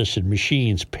 Paint, medicine,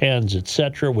 machines, pens,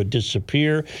 etc. would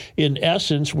disappear. In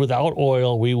essence, without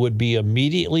oil, we would be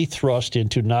immediately thrust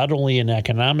into not only an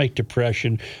economic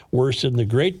depression, worse than the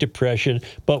Great Depression,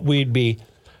 but we'd be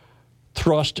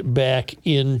thrust back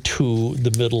into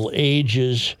the Middle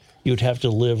Ages. You'd have to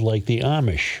live like the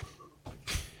Amish.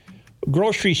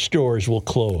 Grocery stores will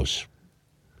close.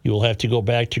 You'll have to go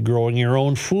back to growing your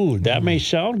own food. That may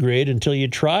sound great until you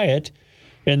try it.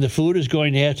 And the food is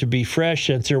going to have to be fresh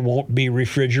since there won't be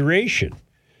refrigeration.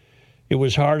 It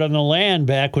was hard on the land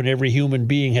back when every human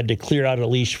being had to clear out at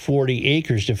least 40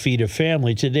 acres to feed a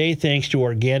family. Today, thanks to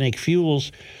organic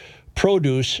fuels,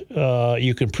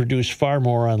 you can produce far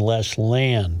more on less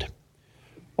land.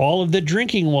 All of the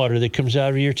drinking water that comes out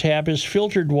of your tap is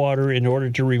filtered water in order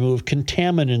to remove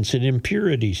contaminants and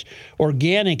impurities.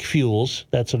 Organic fuels,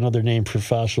 that's another name for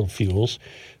fossil fuels,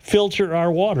 filter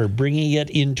our water, bringing it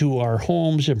into our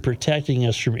homes and protecting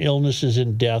us from illnesses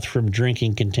and death from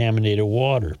drinking contaminated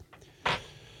water.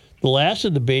 The last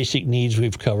of the basic needs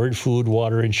we've covered, food,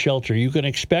 water, and shelter, you can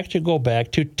expect to go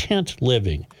back to tent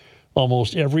living.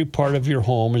 Almost every part of your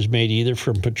home is made either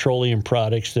from petroleum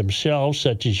products themselves,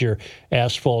 such as your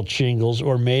asphalt shingles,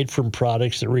 or made from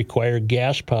products that require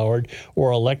gas-powered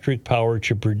or electric power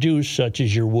to produce, such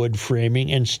as your wood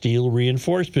framing and steel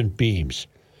reinforcement beams.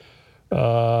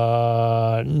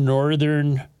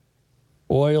 Northern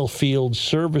Oil Field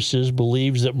Services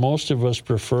believes that most of us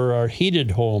prefer our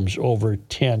heated homes over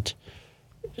tents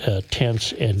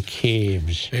and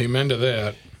caves. Amen to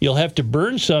that. You'll have to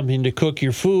burn something to cook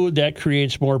your food. That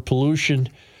creates more pollution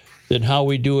than how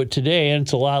we do it today, and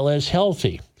it's a lot less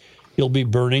healthy. You'll be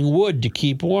burning wood to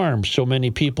keep warm. So many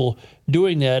people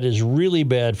doing that is really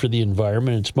bad for the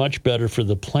environment. It's much better for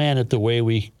the planet the way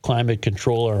we climate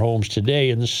control our homes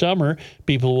today. In the summer,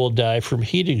 people will die from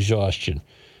heat exhaustion.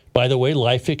 By the way,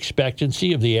 life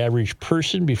expectancy of the average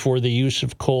person before the use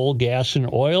of coal, gas, and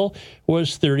oil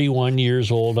was 31 years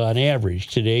old on average.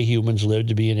 Today, humans live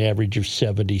to be an average of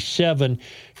 77.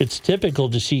 It's typical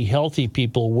to see healthy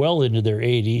people well into their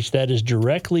 80s. That is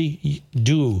directly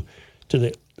due to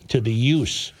the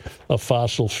use of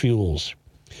fossil fuels.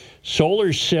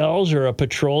 Solar cells are a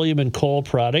petroleum and coal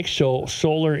product, so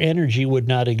solar energy would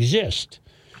not exist.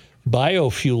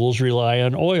 Biofuels rely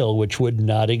on oil, which would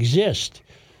not exist.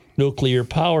 Nuclear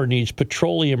power needs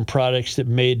petroleum products that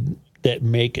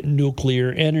make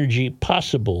nuclear energy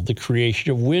possible. The creation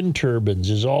of wind turbines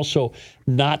is also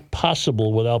not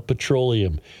possible without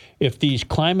petroleum. If these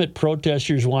climate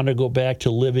protesters want to go back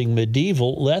to living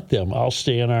medieval, let them. I'll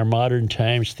stay in our modern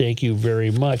times. Thank you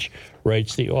very much,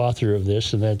 writes the author of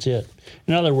this, and that's it.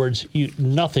 In other words,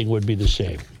 nothing would be the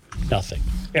same. Nothing.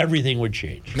 Everything would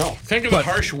change. No. Think of the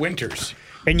harsh winters.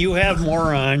 And you have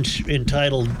morons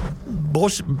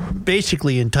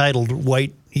basically entitled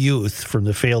white youth from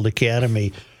the failed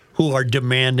academy who are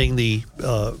demanding the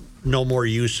no more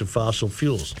use of fossil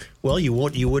fuels. Well, you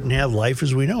wouldn't have life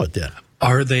as we know it then.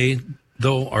 Are they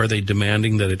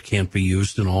demanding that it can't be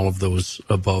used in all of those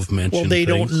above mentioned Well, they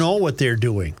things? don't know what they're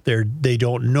doing. They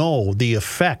don't know the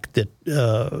effect that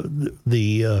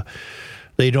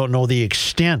They don't know the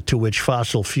extent to which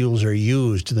fossil fuels are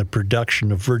used in the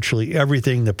production of virtually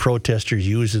everything the protesters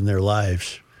use in their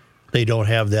lives. They don't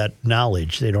have that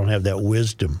knowledge. They don't have that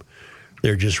wisdom.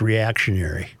 They're just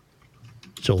reactionary.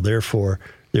 So therefore,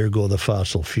 there go the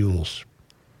fossil fuels.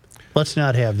 Let's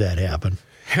not have that happen.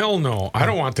 Hell no. I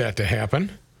don't want that to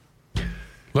happen.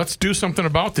 Let's do something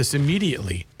about this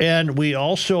immediately. And we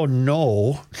also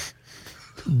know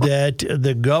that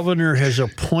the governor has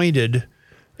appointed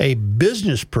a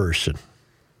business person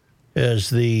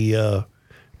as the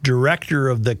director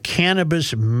of the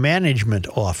Cannabis Management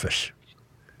Office.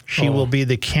 She will be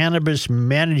the Cannabis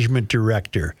Management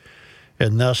Director,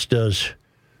 and thus does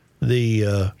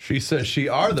the... she says she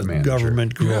are the manager.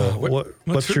 Government grow. Yeah,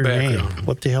 what's her name?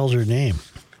 What the hell's her name?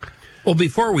 Well,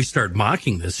 before we start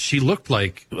mocking this, she looked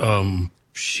like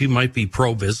she might be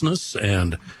pro-business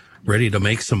and ready to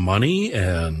make some money,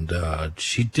 and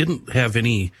she didn't have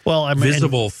any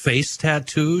visible face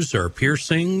tattoos or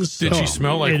piercings. Did she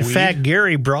smell like weed? In fact,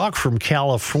 Gary Brock from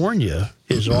California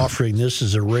is offering this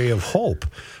as a ray of hope.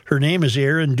 Her name is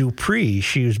Erin Dupree.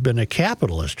 She's been a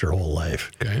capitalist her whole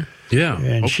life. Okay. Yeah.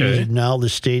 And she's now the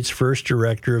state's first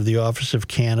director of the Office of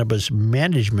Cannabis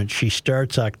Management. She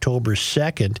starts October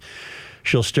 2nd.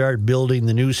 She'll start building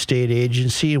the new state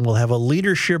agency and will have a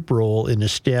leadership role in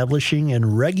establishing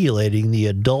and regulating the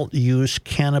adult use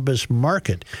cannabis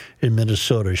market in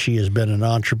Minnesota. She has been an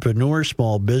entrepreneur,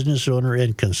 small business owner,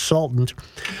 and consultant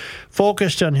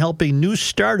focused on helping new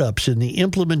startups in the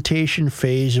implementation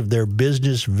phase of their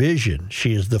business vision.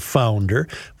 She is the founder,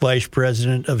 vice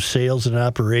president of sales and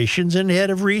operations, and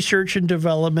head of research and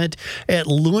development at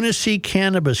Lunacy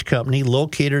Cannabis Company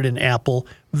located in Apple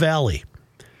Valley.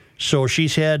 So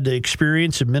she's had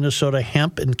experience in Minnesota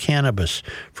hemp and cannabis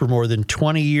for more than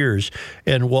 20 years,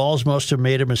 and Walz must have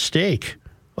made a mistake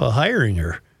hiring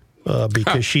her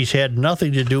because she's had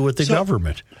nothing to do with the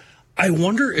government. I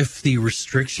wonder if the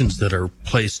restrictions that are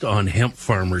placed on hemp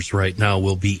farmers right now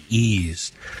will be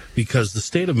eased, because the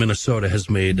state of Minnesota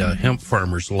has made hemp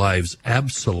farmers' lives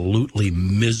absolutely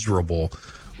miserable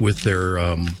with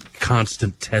their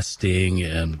constant testing,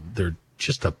 and they're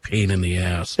just a pain in the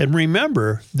ass. And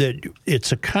remember that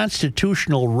it's a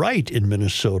constitutional right in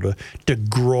Minnesota to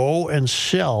grow and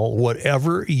sell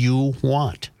whatever you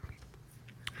want.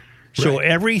 So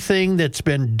everything that's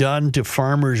been done to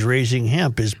farmers raising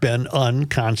hemp has been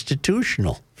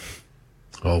unconstitutional.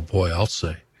 Oh, boy, I'll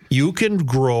say. You can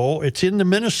grow. It's in the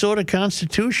Minnesota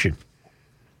Constitution.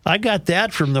 I got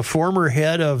that from the former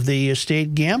head of the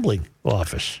state gambling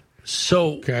office.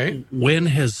 So when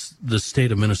has the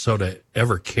state of Minnesota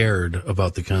ever cared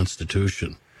about the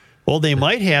Constitution? Well, they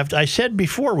might have. I said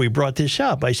before we brought this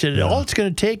up, I said all it's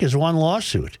going to take is one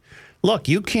lawsuit. Look,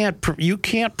 you can't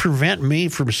prevent me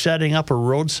from setting up a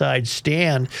roadside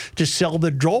stand to sell the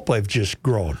dope I've just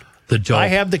grown. I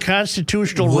have the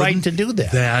constitutional right to do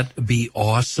that. That'd be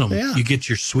awesome. Yeah. You get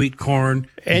your sweet corn,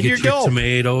 and you get your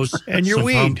tomatoes, and your some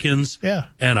weed. pumpkins,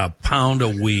 and a pound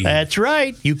of weed. That's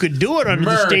right. You could do it under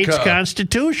the state's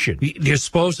constitution. Do you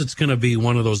suppose it's going to be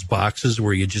one of those boxes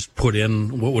where you just put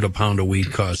in, what would a pound of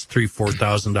weed cost?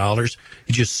 $3,000-$4,000?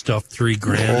 You just stuff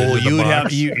 $3,000 into the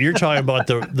box. You're talking about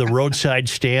the roadside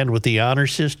stand with the honor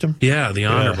system? Yeah, the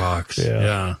honor box.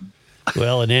 Yeah.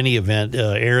 Well, in any event,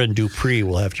 Erin Dupree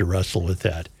will have to wrestle with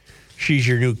that. She's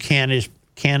your new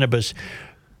cannabis.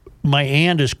 My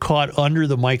hand is caught under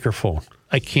the microphone.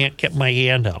 I can't get my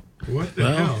hand up. What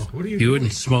the hell? What are you doing?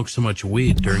 Wouldn't smoke so much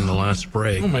weed during the last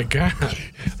break. Oh, my God.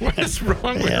 What is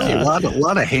wrong with you? A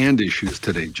lot of hand issues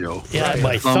today, Joe. Yeah,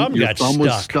 my thumb got stuck.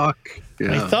 Was stuck. Yeah.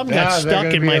 My thumb got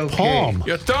stuck in my palm.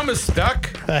 Your thumb is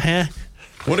stuck? Uh-huh.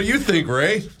 What do you think,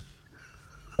 Ray?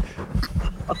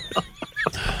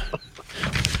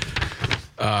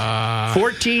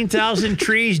 14,000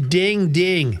 trees, ding,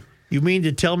 ding. You mean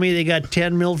to tell me they got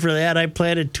 10 mil for that? I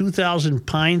planted 2,000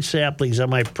 pine saplings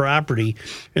on my property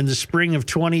in the spring of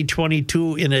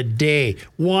 2022 in a day.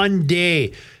 One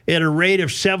day. At a rate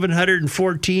of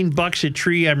 $714 a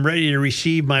tree, I'm ready to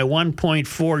receive my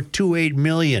 $1.428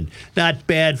 million. Not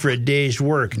bad for a day's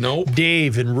work. Nope.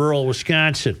 Dave in rural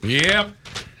Wisconsin. Yep.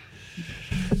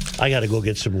 I got to go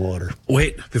get some water.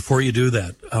 Wait, before you do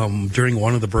that, during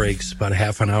one of the breaks about a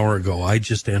half an hour ago, I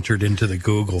just entered into the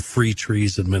Google free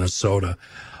trees in Minnesota.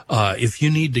 If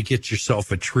you need to get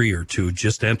yourself a tree or two,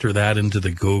 just enter that into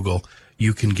the Google.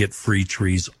 You can get free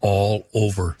trees all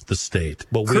over the state.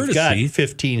 But we've got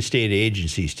 15 state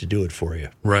agencies to do it for you.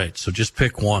 Right, so just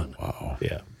pick one. Wow.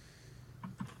 Yeah.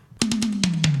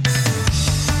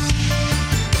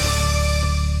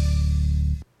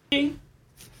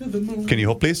 Can you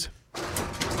hold, please?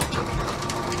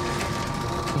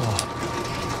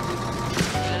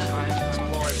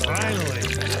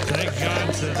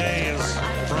 God today is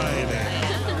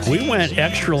Friday. We went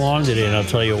extra long today, and I'll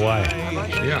tell you why.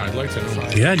 Yeah, I'd like to know.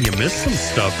 Yeah, and you missed some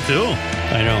stuff, too.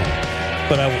 I know.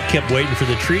 But I kept waiting for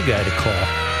the tree guy to call.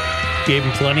 Gave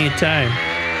him plenty of time.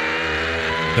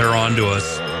 They're on to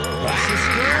us.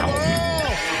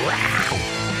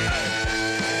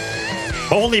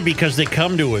 Only because they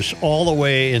come to us all the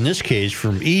way, in this case,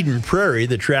 from Eden Prairie,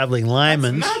 the Traveling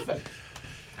Lymans.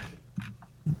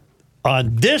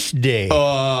 On this day,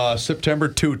 September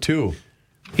 2-2.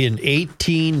 In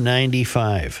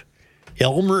 1895,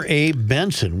 Elmer A.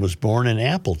 Benson was born in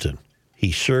Appleton.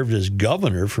 He served as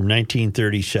governor from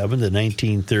 1937 to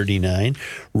 1939,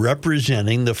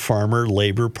 representing the Farmer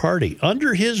Labor Party.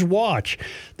 Under his watch,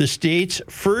 the state's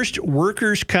first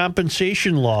workers'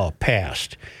 compensation law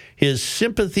passed. His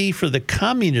sympathy for the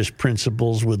communist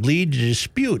principles would lead to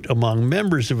dispute among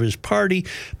members of his party,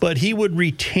 but he would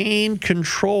retain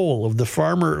control of the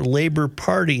Farmer Labor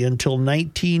Party until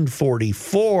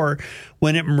 1944,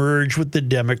 when it merged with the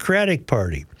Democratic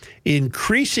Party.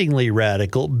 Increasingly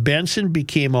radical, Benson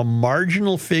became a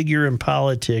marginal figure in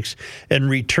politics and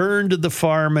returned to the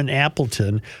farm in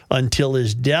Appleton until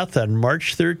his death on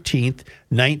March 13th,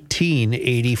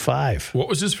 1985. What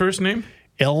was his first name?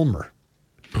 Elmer.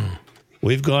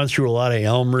 We've gone through a lot of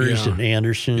Elmers and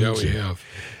Andersons. Yeah, we have.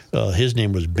 His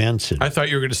name was Benson. I thought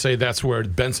you were going to say that's where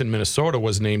Benson, Minnesota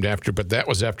was named after, but that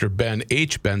was after Ben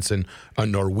H. Benson, a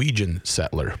Norwegian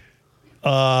settler.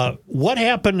 What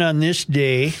happened on this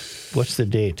day? What's the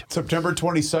date? September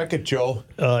 22nd, Joe.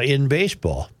 In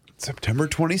baseball. September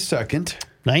 22nd.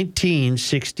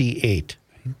 1968.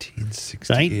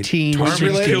 1968. Marvin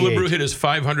Killebrew hit his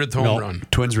 500th home run.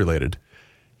 Twins related.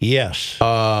 Yes.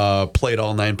 Played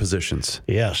all 9 positions.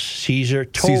 Yes. Cesar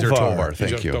Tovar. Cesar Tovar,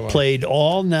 thank you. Played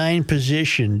all 9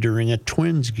 positions during a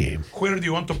Twins game. Where do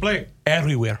you want to play?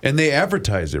 Everywhere. And they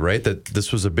advertised it, right? That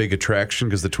this was a big attraction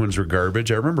because the Twins were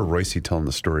garbage. I remember Royce telling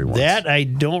the story once. That I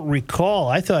don't recall.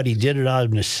 I thought he did it out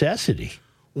of necessity.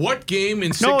 What game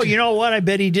in No, you know what? I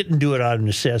bet he didn't do it out of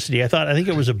necessity. I think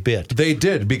it was a bit. They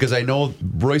did, because I know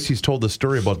Royce's told the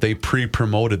story about they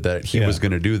pre-promoted that he was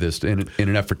going to do this in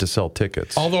an effort to sell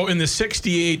tickets. Although in the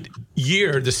 68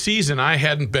 year, the season, I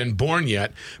hadn't been born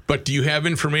yet, but do you have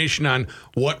information on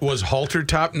what was halter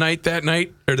top night that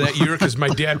night or that year? Because my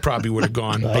dad probably would have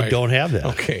gone. I don't have that.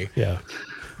 Okay. Yeah.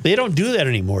 They don't do that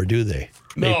anymore, do they?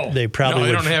 No. They probably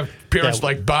they don't have parents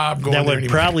like Bob going there That would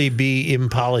anymore. probably be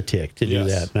impolitic to do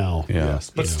that now. Yes.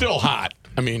 But still hot.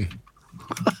 I mean...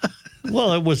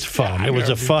 Well, it was fun. It was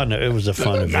a fun event.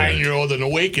 9-year-old an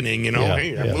awakening, you know. Yeah,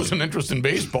 Hey, I'm losing interest in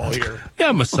baseball here.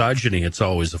 Yeah, misogyny, it's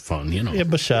always a fun, you know. Yeah,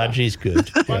 misogyny's good.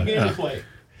 Fun game to play.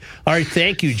 All right,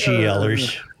 thank you,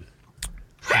 GLers.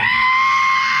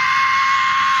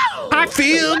 I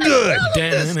feel good.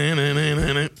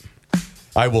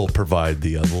 I will provide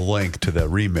the link to the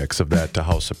remix of that to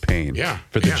House of Pain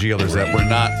for the GLers that were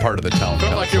not part of the town.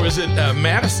 Felt like it was at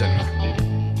Madison.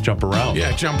 Jump around.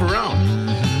 Yeah, jump around.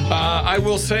 I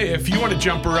will say, if you want to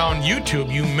jump around YouTube,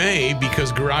 you may,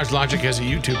 because Garage Logic has a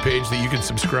YouTube page that you can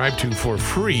subscribe to for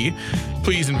free.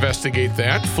 Please investigate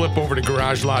that. Flip over to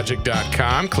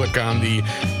garagelogic.com, click on the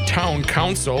Town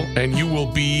Council, and you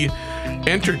will be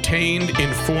entertained,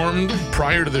 informed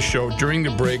prior to the show, during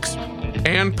the breaks,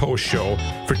 and post-show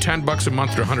for $10 a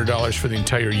month or $100 for the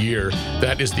entire year.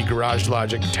 That is the Garage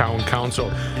Logic Town Council.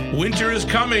 Winter is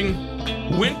coming.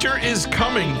 Winter is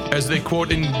coming, as they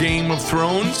quote in Game of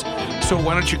Thrones. So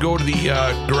why don't you go to the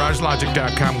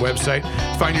garagelogic.com website,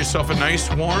 find yourself a nice,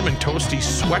 warm, and toasty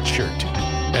sweatshirt,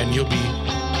 and you'll be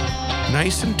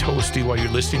nice and toasty while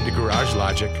you're listening to Garage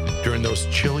Logic during those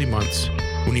chilly months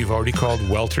when you've already called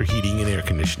Welter Heating and Air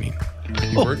Conditioning.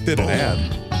 You worked it an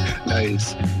ad.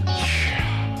 Nice.